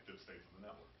of collective states of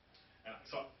the network? And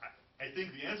so I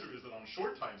think the answer is that on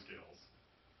short time scales,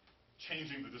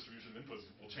 changing the distribution of inputs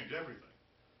will change everything.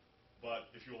 But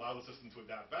if you allow the system to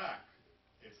adapt back,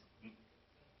 I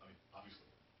mean, obviously,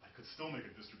 I could still make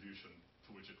a distribution to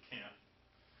which it can't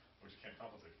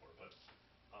compensate for. But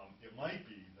it might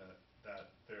be that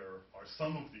there are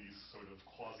some of these sort of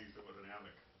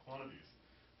quasi-thermodynamic quantities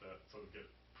that sort of get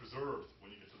preserved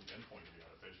when you get to the endpoint of the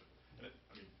adaptation. And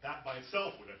I mean, that by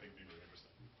itself would, I think, be really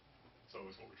interesting. So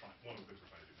it's one of the things we're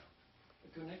trying to do now.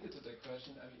 Connected to that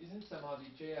question, I mean, isn't somehow the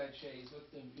JIJs, what's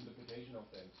the interpretation of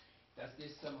them? Does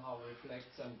this somehow reflect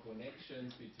some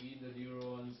connections between the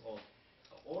neurons, or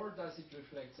does it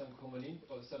reflect some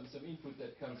some input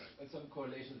that comes, some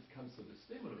correlation that comes to the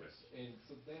stimulus? Okay. And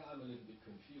so there I'm a little bit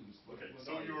confused.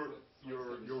 So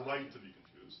you're right to be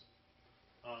confused.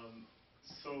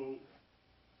 So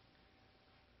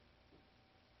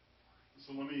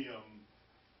let me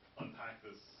unpack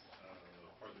this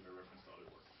partly by reference to other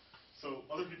work. So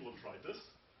other people have tried this.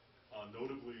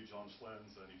 Notably, John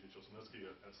Schlenz and Iti Chosnitsky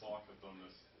at Salk have done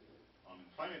this in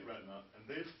primate retina, and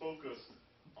they've focused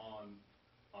on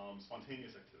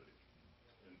spontaneous activity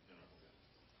in our.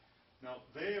 Now,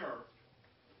 they are,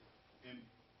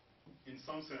 in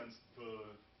some sense, the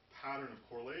pattern of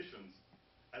correlations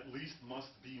at least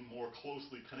must be more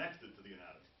closely connected to the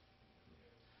anatomy.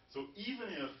 So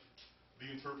even if the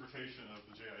interpretation of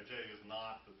the JIJ is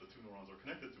not that the two neurons are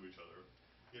connected to each other,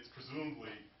 it's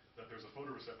presumably that there's a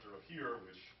photoreceptor up here,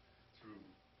 which, through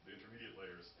the intermediate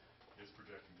layers, is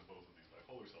projecting to both of these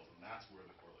bipolar cells, and that's where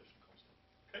the correlation comes from.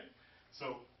 Okay?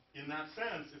 So in that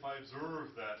sense, if I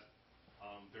observe that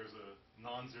there's a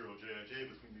non-zero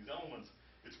JIJ between these elements,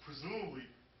 it's presumably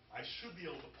I should be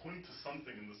able to point to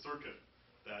something in the circuit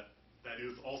that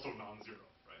is also non-zero,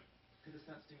 right? Because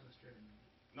it's not stimulus-driven.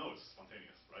 No, it's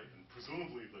spontaneous, right? And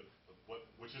presumably,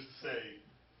 which is to say,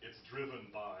 it's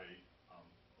driven by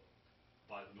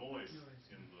the noise in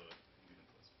the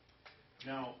inputs.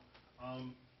 Now,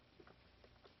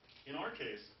 in our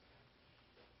case,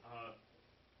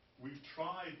 we've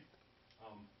tried.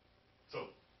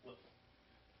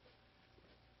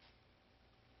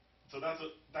 So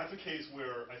that's a case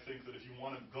where I think that if you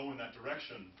want to go in that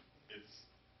direction,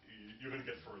 you're going to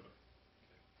get further.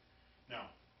 Okay.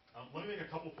 Now, let me make a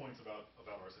couple points about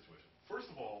our situation. First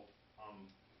of all,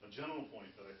 a general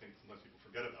point that I think sometimes people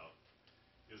forget about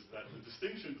is that the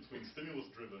distinction between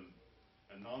stimulus-driven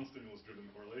and non-stimulus-driven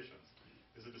correlations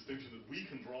is a distinction that we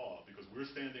can draw because we're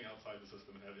standing outside the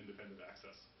system and have independent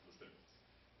access to the stimulus.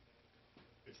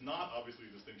 It's not obviously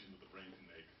a distinction that the brain can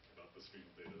make about the stream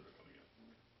of data that are coming in.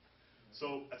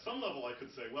 So at some level I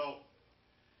could say, well,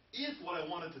 if what I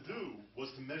wanted to do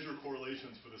was to measure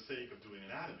correlations for the sake of doing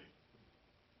anatomy,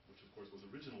 which of course was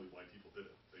originally why people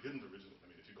did it. They didn't originally, I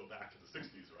mean, if you go back to the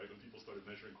 60s, right, when people started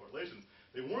measuring correlations,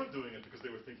 they weren't doing it because they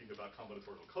were thinking about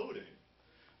combinatorial coding.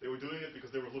 They were doing it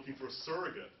because they were looking for a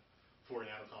surrogate for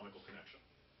an anatomical connection.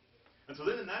 And so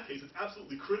then in that case, it's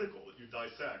absolutely critical that you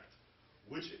dissect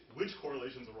which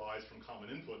correlations arise from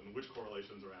common input and which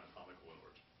correlations are anatomical in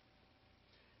origin.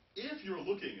 If you're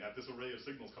looking at this array of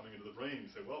signals coming into the brain,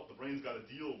 you say, well, the brain's got to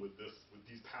deal with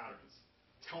these patterns.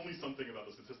 Tell me something about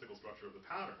the statistical structure of the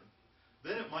pattern,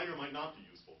 then it might or might not be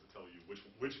useful to tell you which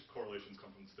correlations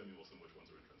come from the stimulus and which ones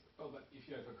are intrinsic. Oh, but if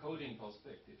you have a coding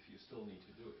perspective, you still need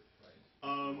to do it, right?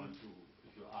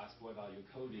 If you ask what are you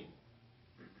coding?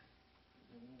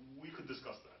 We could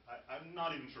discuss that. I'm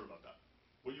not even sure about that.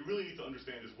 What you really need to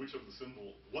understand is what do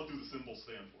the symbols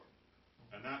stand for?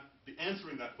 And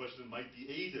answering that question might be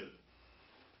aided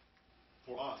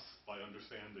for us by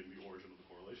understanding the origin of the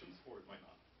correlations, or it might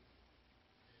not.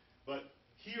 But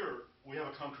here we have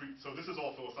a concrete, so this is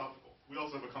all philosophical. We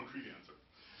also have a concrete answer,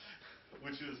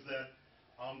 which is that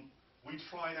we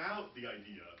tried out the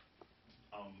idea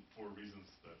for reasons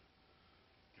that,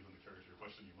 given the character of your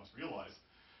question, you must realize.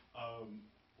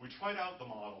 We tried out the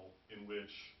model in which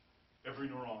every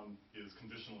neuron is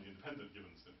conditionally independent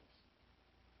given the stimulus.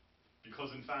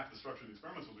 Because in fact, the structure of the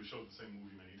experiments was we showed the same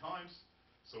movie many times,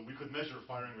 so we could measure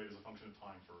firing rate as a function of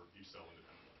time for each cell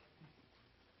independently.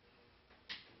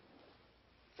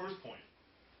 First point,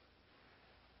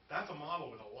 that's a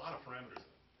model with a lot of parameters in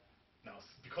it. Now,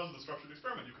 because of the structure of the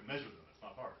experiment, you can measure them. It's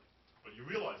not hard. But you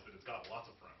realize that it's got lots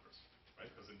of parameters, right?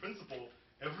 Because in principle,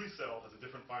 every cell has a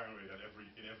different firing rate in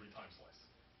every time slice.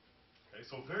 Okay,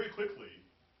 so very quickly,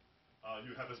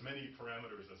 you have as many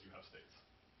parameters as you have states.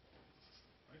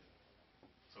 Right?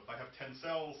 So if I have 10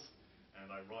 cells and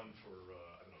I run for,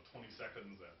 20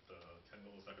 seconds at 10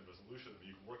 millisecond resolution,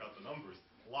 you can work out the numbers,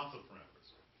 lots of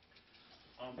parameters.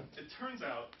 It turns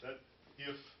out that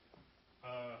if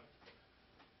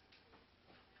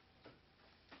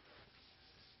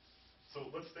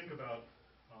so let's think about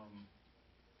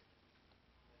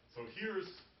So here's,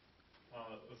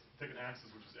 let's take an axis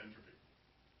which is entropy.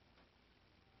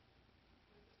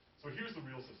 So here's the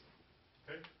real system,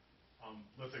 okay?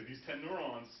 Let's say these 10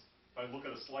 neurons, if I look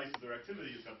at a slice of their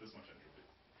activity, it's got this much entropy.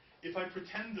 If I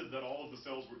pretended that all of the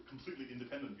cells were completely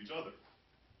independent of each other,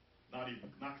 not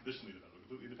conditionally independent, but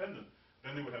completely independent,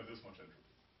 then they would have this much entropy.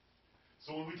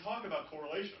 So when we talk about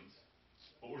correlations,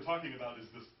 what we're talking about is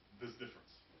this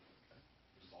difference, okay?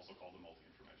 Which is also called the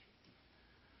multi-information.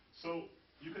 So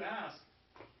you could ask,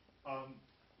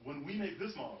 when we make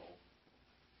this model,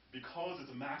 because it's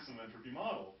a maximum entropy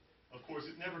model, of course,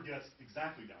 it never gets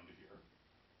exactly down to here,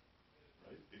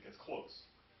 right? It gets close.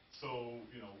 So,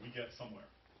 we get somewhere.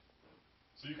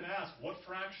 So you can ask, what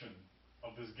fraction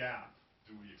of this gap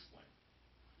do we explain?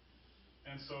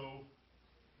 And so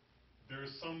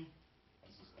there's some,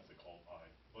 this is what they call I.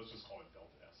 Let's just call it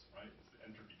delta S, right? It's the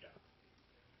entropy gap.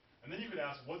 And then you could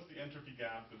ask, what's the entropy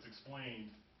gap that's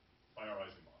explained by our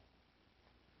Ising model?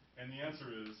 And the answer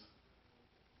is,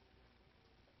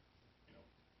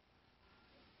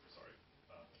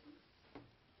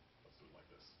 let's do it like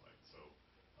this, right? So,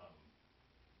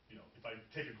 if I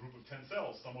take a group of 10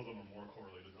 cells, some of them are more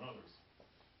correlated than others.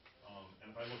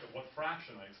 And if I look at what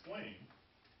fraction I explain,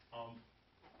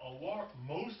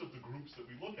 most of the groups that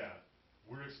we look at,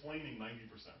 we're explaining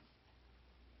 90%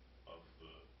 of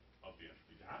the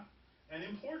entropy gap. And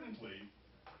importantly,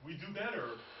 we do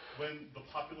better when the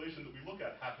population that we look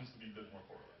at happens to be a bit more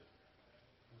correlated.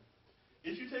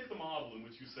 If you take the model in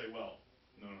which you say, well,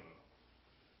 no,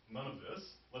 none of this,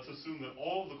 let's assume that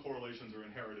all of the correlations are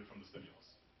inherited from the stimulus.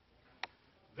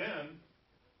 Then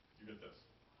you get this.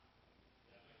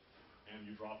 And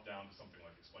you drop down to something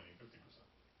like explaining 50%.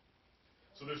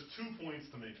 So there's 2 points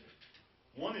to make here.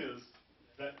 One is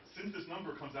that since this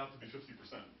number comes out to be 50%,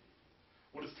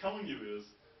 what it's telling you is,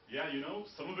 yeah,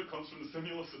 some of it comes from the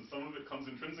stimulus and some of it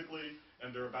comes intrinsically,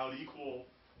 and they're about equal,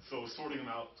 so sorting them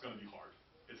out is going to be hard.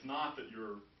 It's not that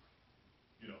you're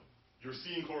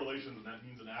seeing correlations and that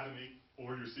means anatomy,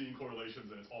 or you're seeing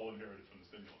correlations and it's all inherited from the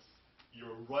stimulus.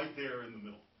 You're right there in the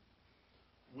middle,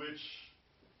 which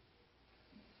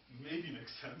maybe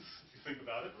makes sense if you think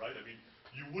about it, right? I mean,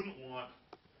 you wouldn't want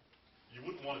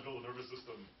to build a nervous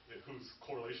system whose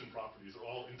correlation properties are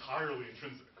all entirely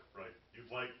intrinsic, right?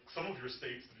 You'd like some of your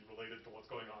states to be related to what's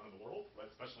going on in the world, right?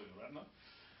 Especially in the retina.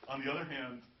 On the other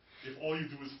hand, if all you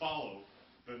do is follow,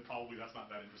 then probably that's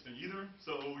not that interesting either,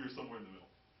 so you're somewhere in the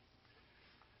middle.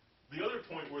 The other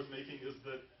point worth making is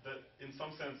that in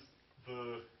some sense,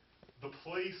 the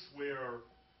place where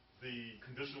the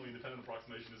conditionally independent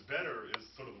approximation is better is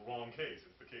sort of the wrong case.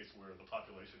 It's the case where the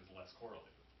population is less correlated.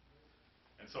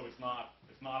 And so it's not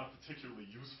a particularly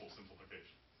useful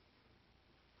simplification.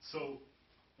 So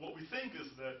what we think is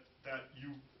that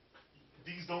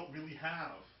these don't really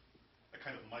have a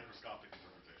kind of microscopic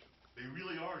interpretation. They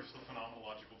really are just a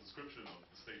phenomenological description of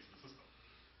the states of the system.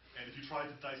 And if you tried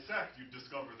to dissect, you'd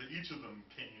discover that each of them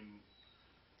came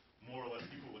more or less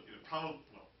equally.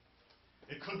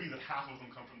 It could be that half of them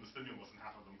come from the stimulus and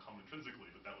half of them come intrinsically,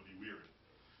 but that would be weird.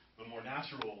 The more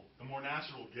natural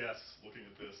guess, looking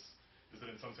at this, is that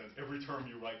in some sense every term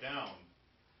you write down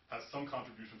has some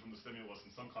contribution from the stimulus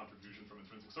and some contribution from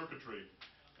intrinsic circuitry,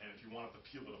 and if you wanted to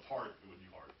peel it apart, it would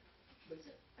be hard. So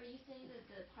are you saying that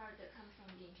the part that comes from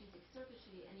the intrinsic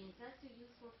circuitry, is that still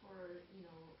useful for,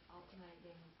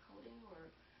 optimizing coding,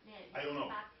 or I don't know.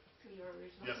 Back to your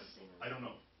original Yes, thing? I don't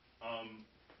know.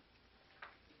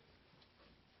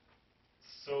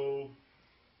 So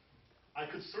I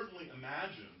could certainly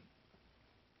imagine,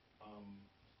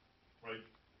 right?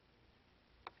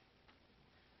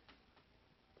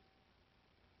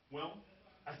 Well,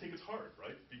 I think it's hard,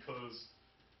 right? Because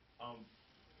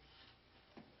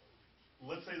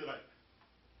let's say that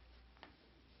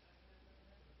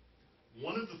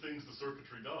one of the things the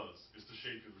circuitry does is to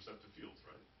shape your receptive fields,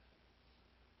 right?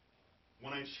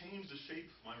 When I change the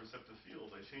shape of my receptive fields,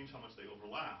 I change how much they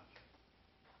overlap,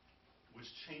 which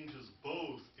changes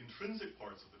both intrinsic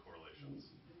parts of the correlations,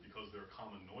 because they're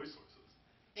common noise sources,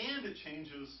 and it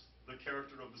changes the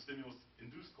character of the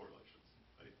stimulus-induced correlations,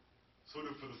 right? Sort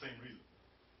of for the same reason.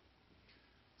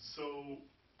 So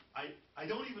I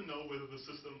don't even know whether the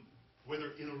system,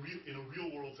 whether in a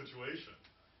real-world situation,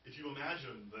 if you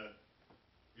imagine that,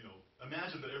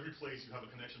 imagine that every place you have a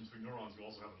connection between neurons, you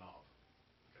also have a knob.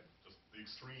 Okay, just the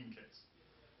extreme case.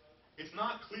 It's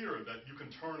not clear that you can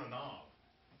turn a knob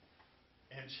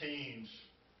and change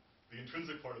the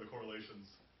intrinsic part of the correlations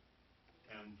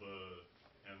and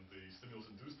the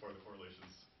stimulus-induced part of the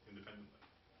correlations independently.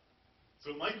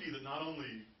 So it might be that not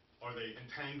only are they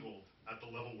entangled at the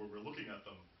level where we're looking at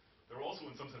them, they're also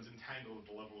in some sense entangled at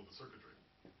the level of the circuitry.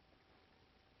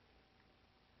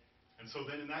 And so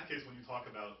then in that case, when you talk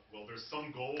about, well, there's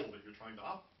some goal that you're trying to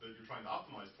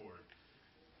optimize toward,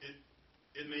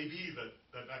 it may be that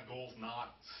goal's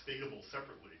not statable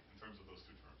separately in terms of those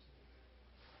two terms.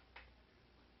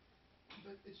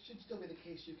 But it should still be the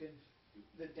case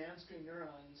the downstream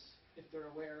neurons, if they're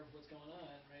aware of what's going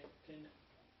on, right, can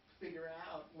figure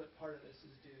out what part of this is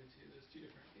due to those two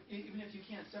different, even if you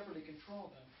can't separately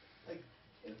control them. Like,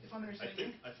 if I'm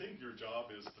understanding... I think your job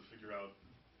is to figure out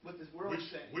what this world is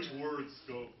saying. Which words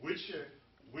go, Sure.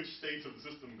 which states of the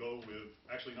system go with,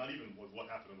 actually not even with what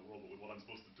happened in the world, but with what I'm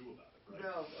supposed to do about it, right?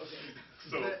 No, okay.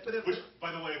 So, but if which,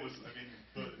 by the way, was, I mean,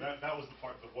 that was the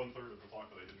part, the 1/3 of the talk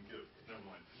that I didn't give. Never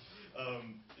mind.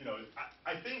 You know,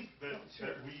 I think that,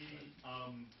 Sure. that we,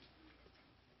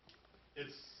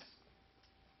 it's,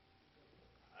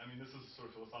 I mean, this is a sort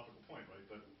of philosophical point, right?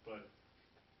 But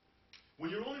when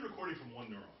you're only recording from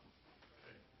one neuron,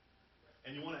 okay,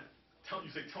 and you want to tell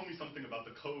me something about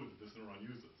the code that this neuron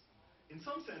uses. In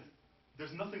some sense,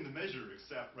 there's nothing to measure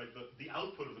except, right, the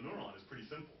output of the neuron is pretty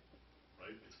simple,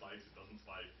 right? It spikes, it doesn't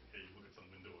spike. Okay, you look at some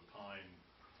window of time,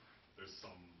 there's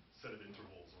some set of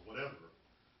intervals or whatever.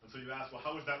 And so you ask, well,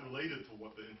 how is that related to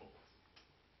what the input was?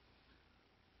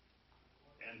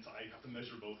 And I have to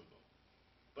measure both of them.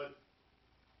 But,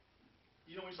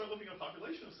 you know, when you start looking at a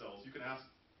population of cells, you can ask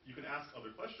other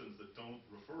questions that don't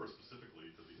refer specifically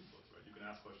to the inputs, right? You can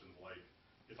ask questions like,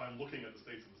 if I'm looking at the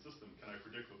states of the system, can I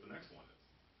predict what the next one is?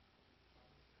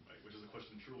 Right? Which is a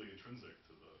question truly intrinsic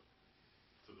to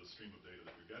the stream of data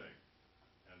that you're getting,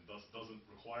 and thus doesn't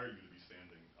require you to be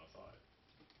standing outside.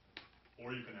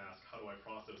 Or you can ask, how do I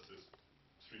process this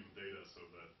stream of data so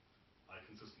that I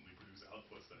consistently produce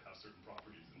outputs that have certain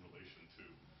properties in relation to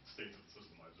states of the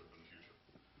system I observe in the future?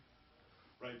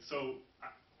 Right? So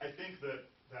I think that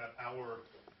our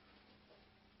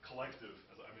collective,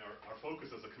 I mean, our focus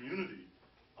as a community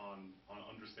on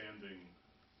understanding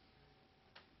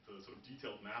the sort of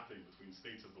detailed mapping between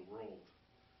states of the world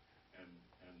and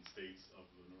states of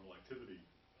the neural activity,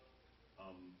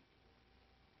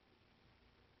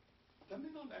 that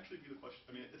may not actually be the question.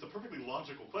 I mean, it's a perfectly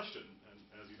logical question, and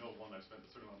as you know, one I've spent a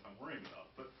certain amount of time worrying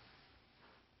about, but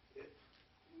it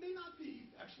may not be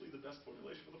actually the best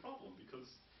formulation of the problem, because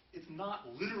it's not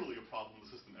literally a problem the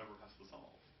system ever has to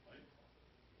solve, right?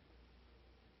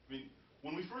 I mean,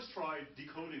 when we first tried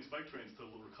decoding spike trains to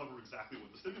recover exactly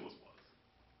what the stimulus was,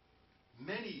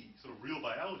 many sort of real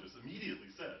biologists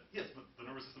immediately said, yes, but the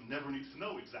nervous system never needs to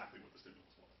know exactly what the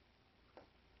stimulus was.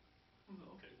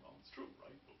 Okay, well, it's true,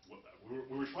 right? But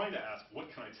we were trying to ask,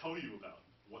 what can I tell you about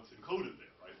what's encoded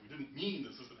there, right? We didn't mean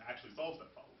the system actually solves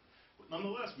that problem. But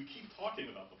nonetheless, we keep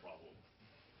talking about the problem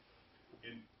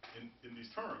in these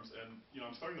terms, and you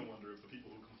know, I'm starting to wonder if the people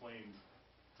who complained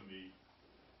to me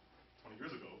 20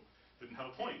 years ago didn't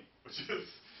have a point, which is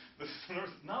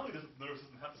not only does the nervous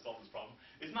system have to solve this problem,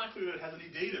 it's not clear that it has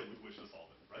any data with which to solve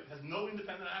it, right? It has no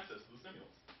independent access to the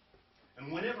stimulus.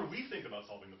 And whenever we think about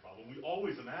solving the problem, we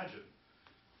always imagine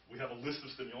we have a list of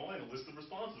stimuli and a list of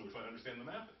responses. We're trying to understand the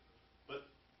mapping. But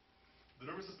the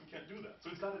nervous system can't do that.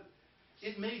 So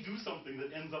it may do something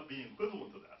that ends up being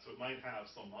equivalent to that. So it might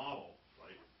have some model,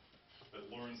 right,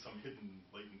 that learns some hidden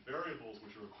latent variables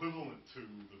which are equivalent to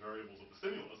the variables of the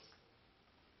stimulus.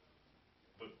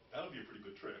 But that would be a pretty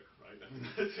good trick, right? I mean,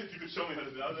 if you could show me how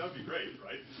to do that, that would be great,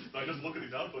 right? So I just look at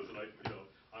these outputs and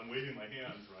I'm waving my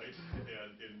hands, right,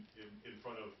 and in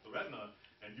front of the retina,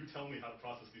 and you tell me how to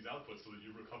process these outputs so that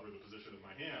you recover the position of my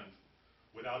hand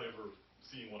without ever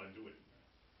seeing what I'm doing,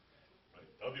 right?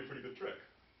 That would be a pretty good trick.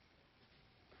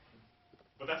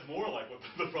 But that's more like what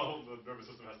the problem the nervous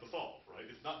system has to solve, right?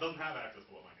 It doesn't have access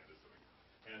to what my hand is doing.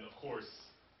 And of course,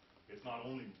 it's not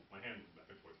only my hand moving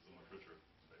back and forth, it's a much richer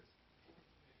space.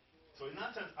 So in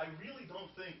that sense, I really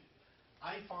don't think,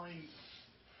 I find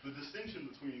the distinction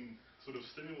between sort of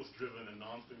stimulus-driven and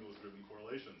non-stimulus-driven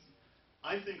correlations,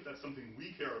 I think that's something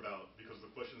we care about because of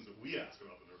the questions that we ask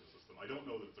about the nervous system. I don't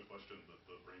know that it's a question that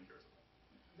the brain cares about.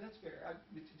 That's fair.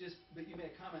 But you made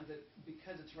a comment that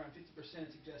because it's around 50%, it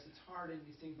suggests it's hard and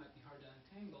these things might be hard to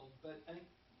untangle. But I think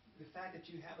the fact that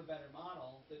you have a better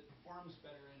model that performs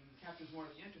better and captures more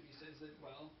of the entropy says that,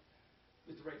 well,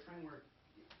 with the right framework,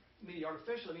 maybe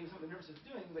artificial, I mean, something the nervous system is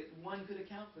doing, but one could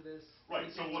account for this. Right.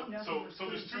 So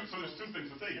there's two things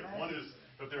to say here. One is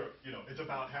that it's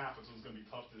about half, so it's going to be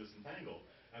tough to disentangle.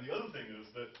 And the other thing is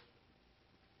that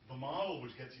the model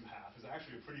which gets you half is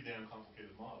actually a pretty damn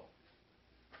complicated model.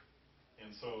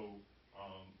 And so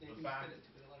the fact that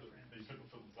you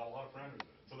got a lot of parameters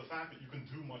in it. So the fact that you can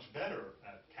do much better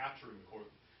at capturing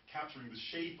the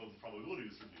shape of the probability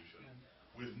distribution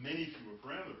with many fewer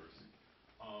parameters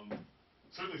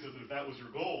certainly says that if that was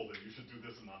your goal, then you should do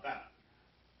this and not that.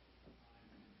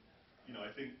 you know,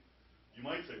 I think you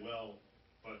might say, well,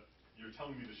 but you're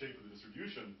telling me the shape of the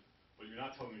distribution, but you're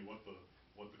not telling me what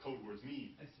the code words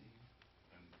mean. I see.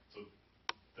 And so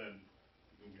then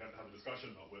we have to have a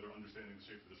discussion about whether understanding the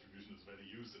shape of the distribution is of any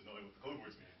use and knowing what the code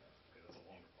words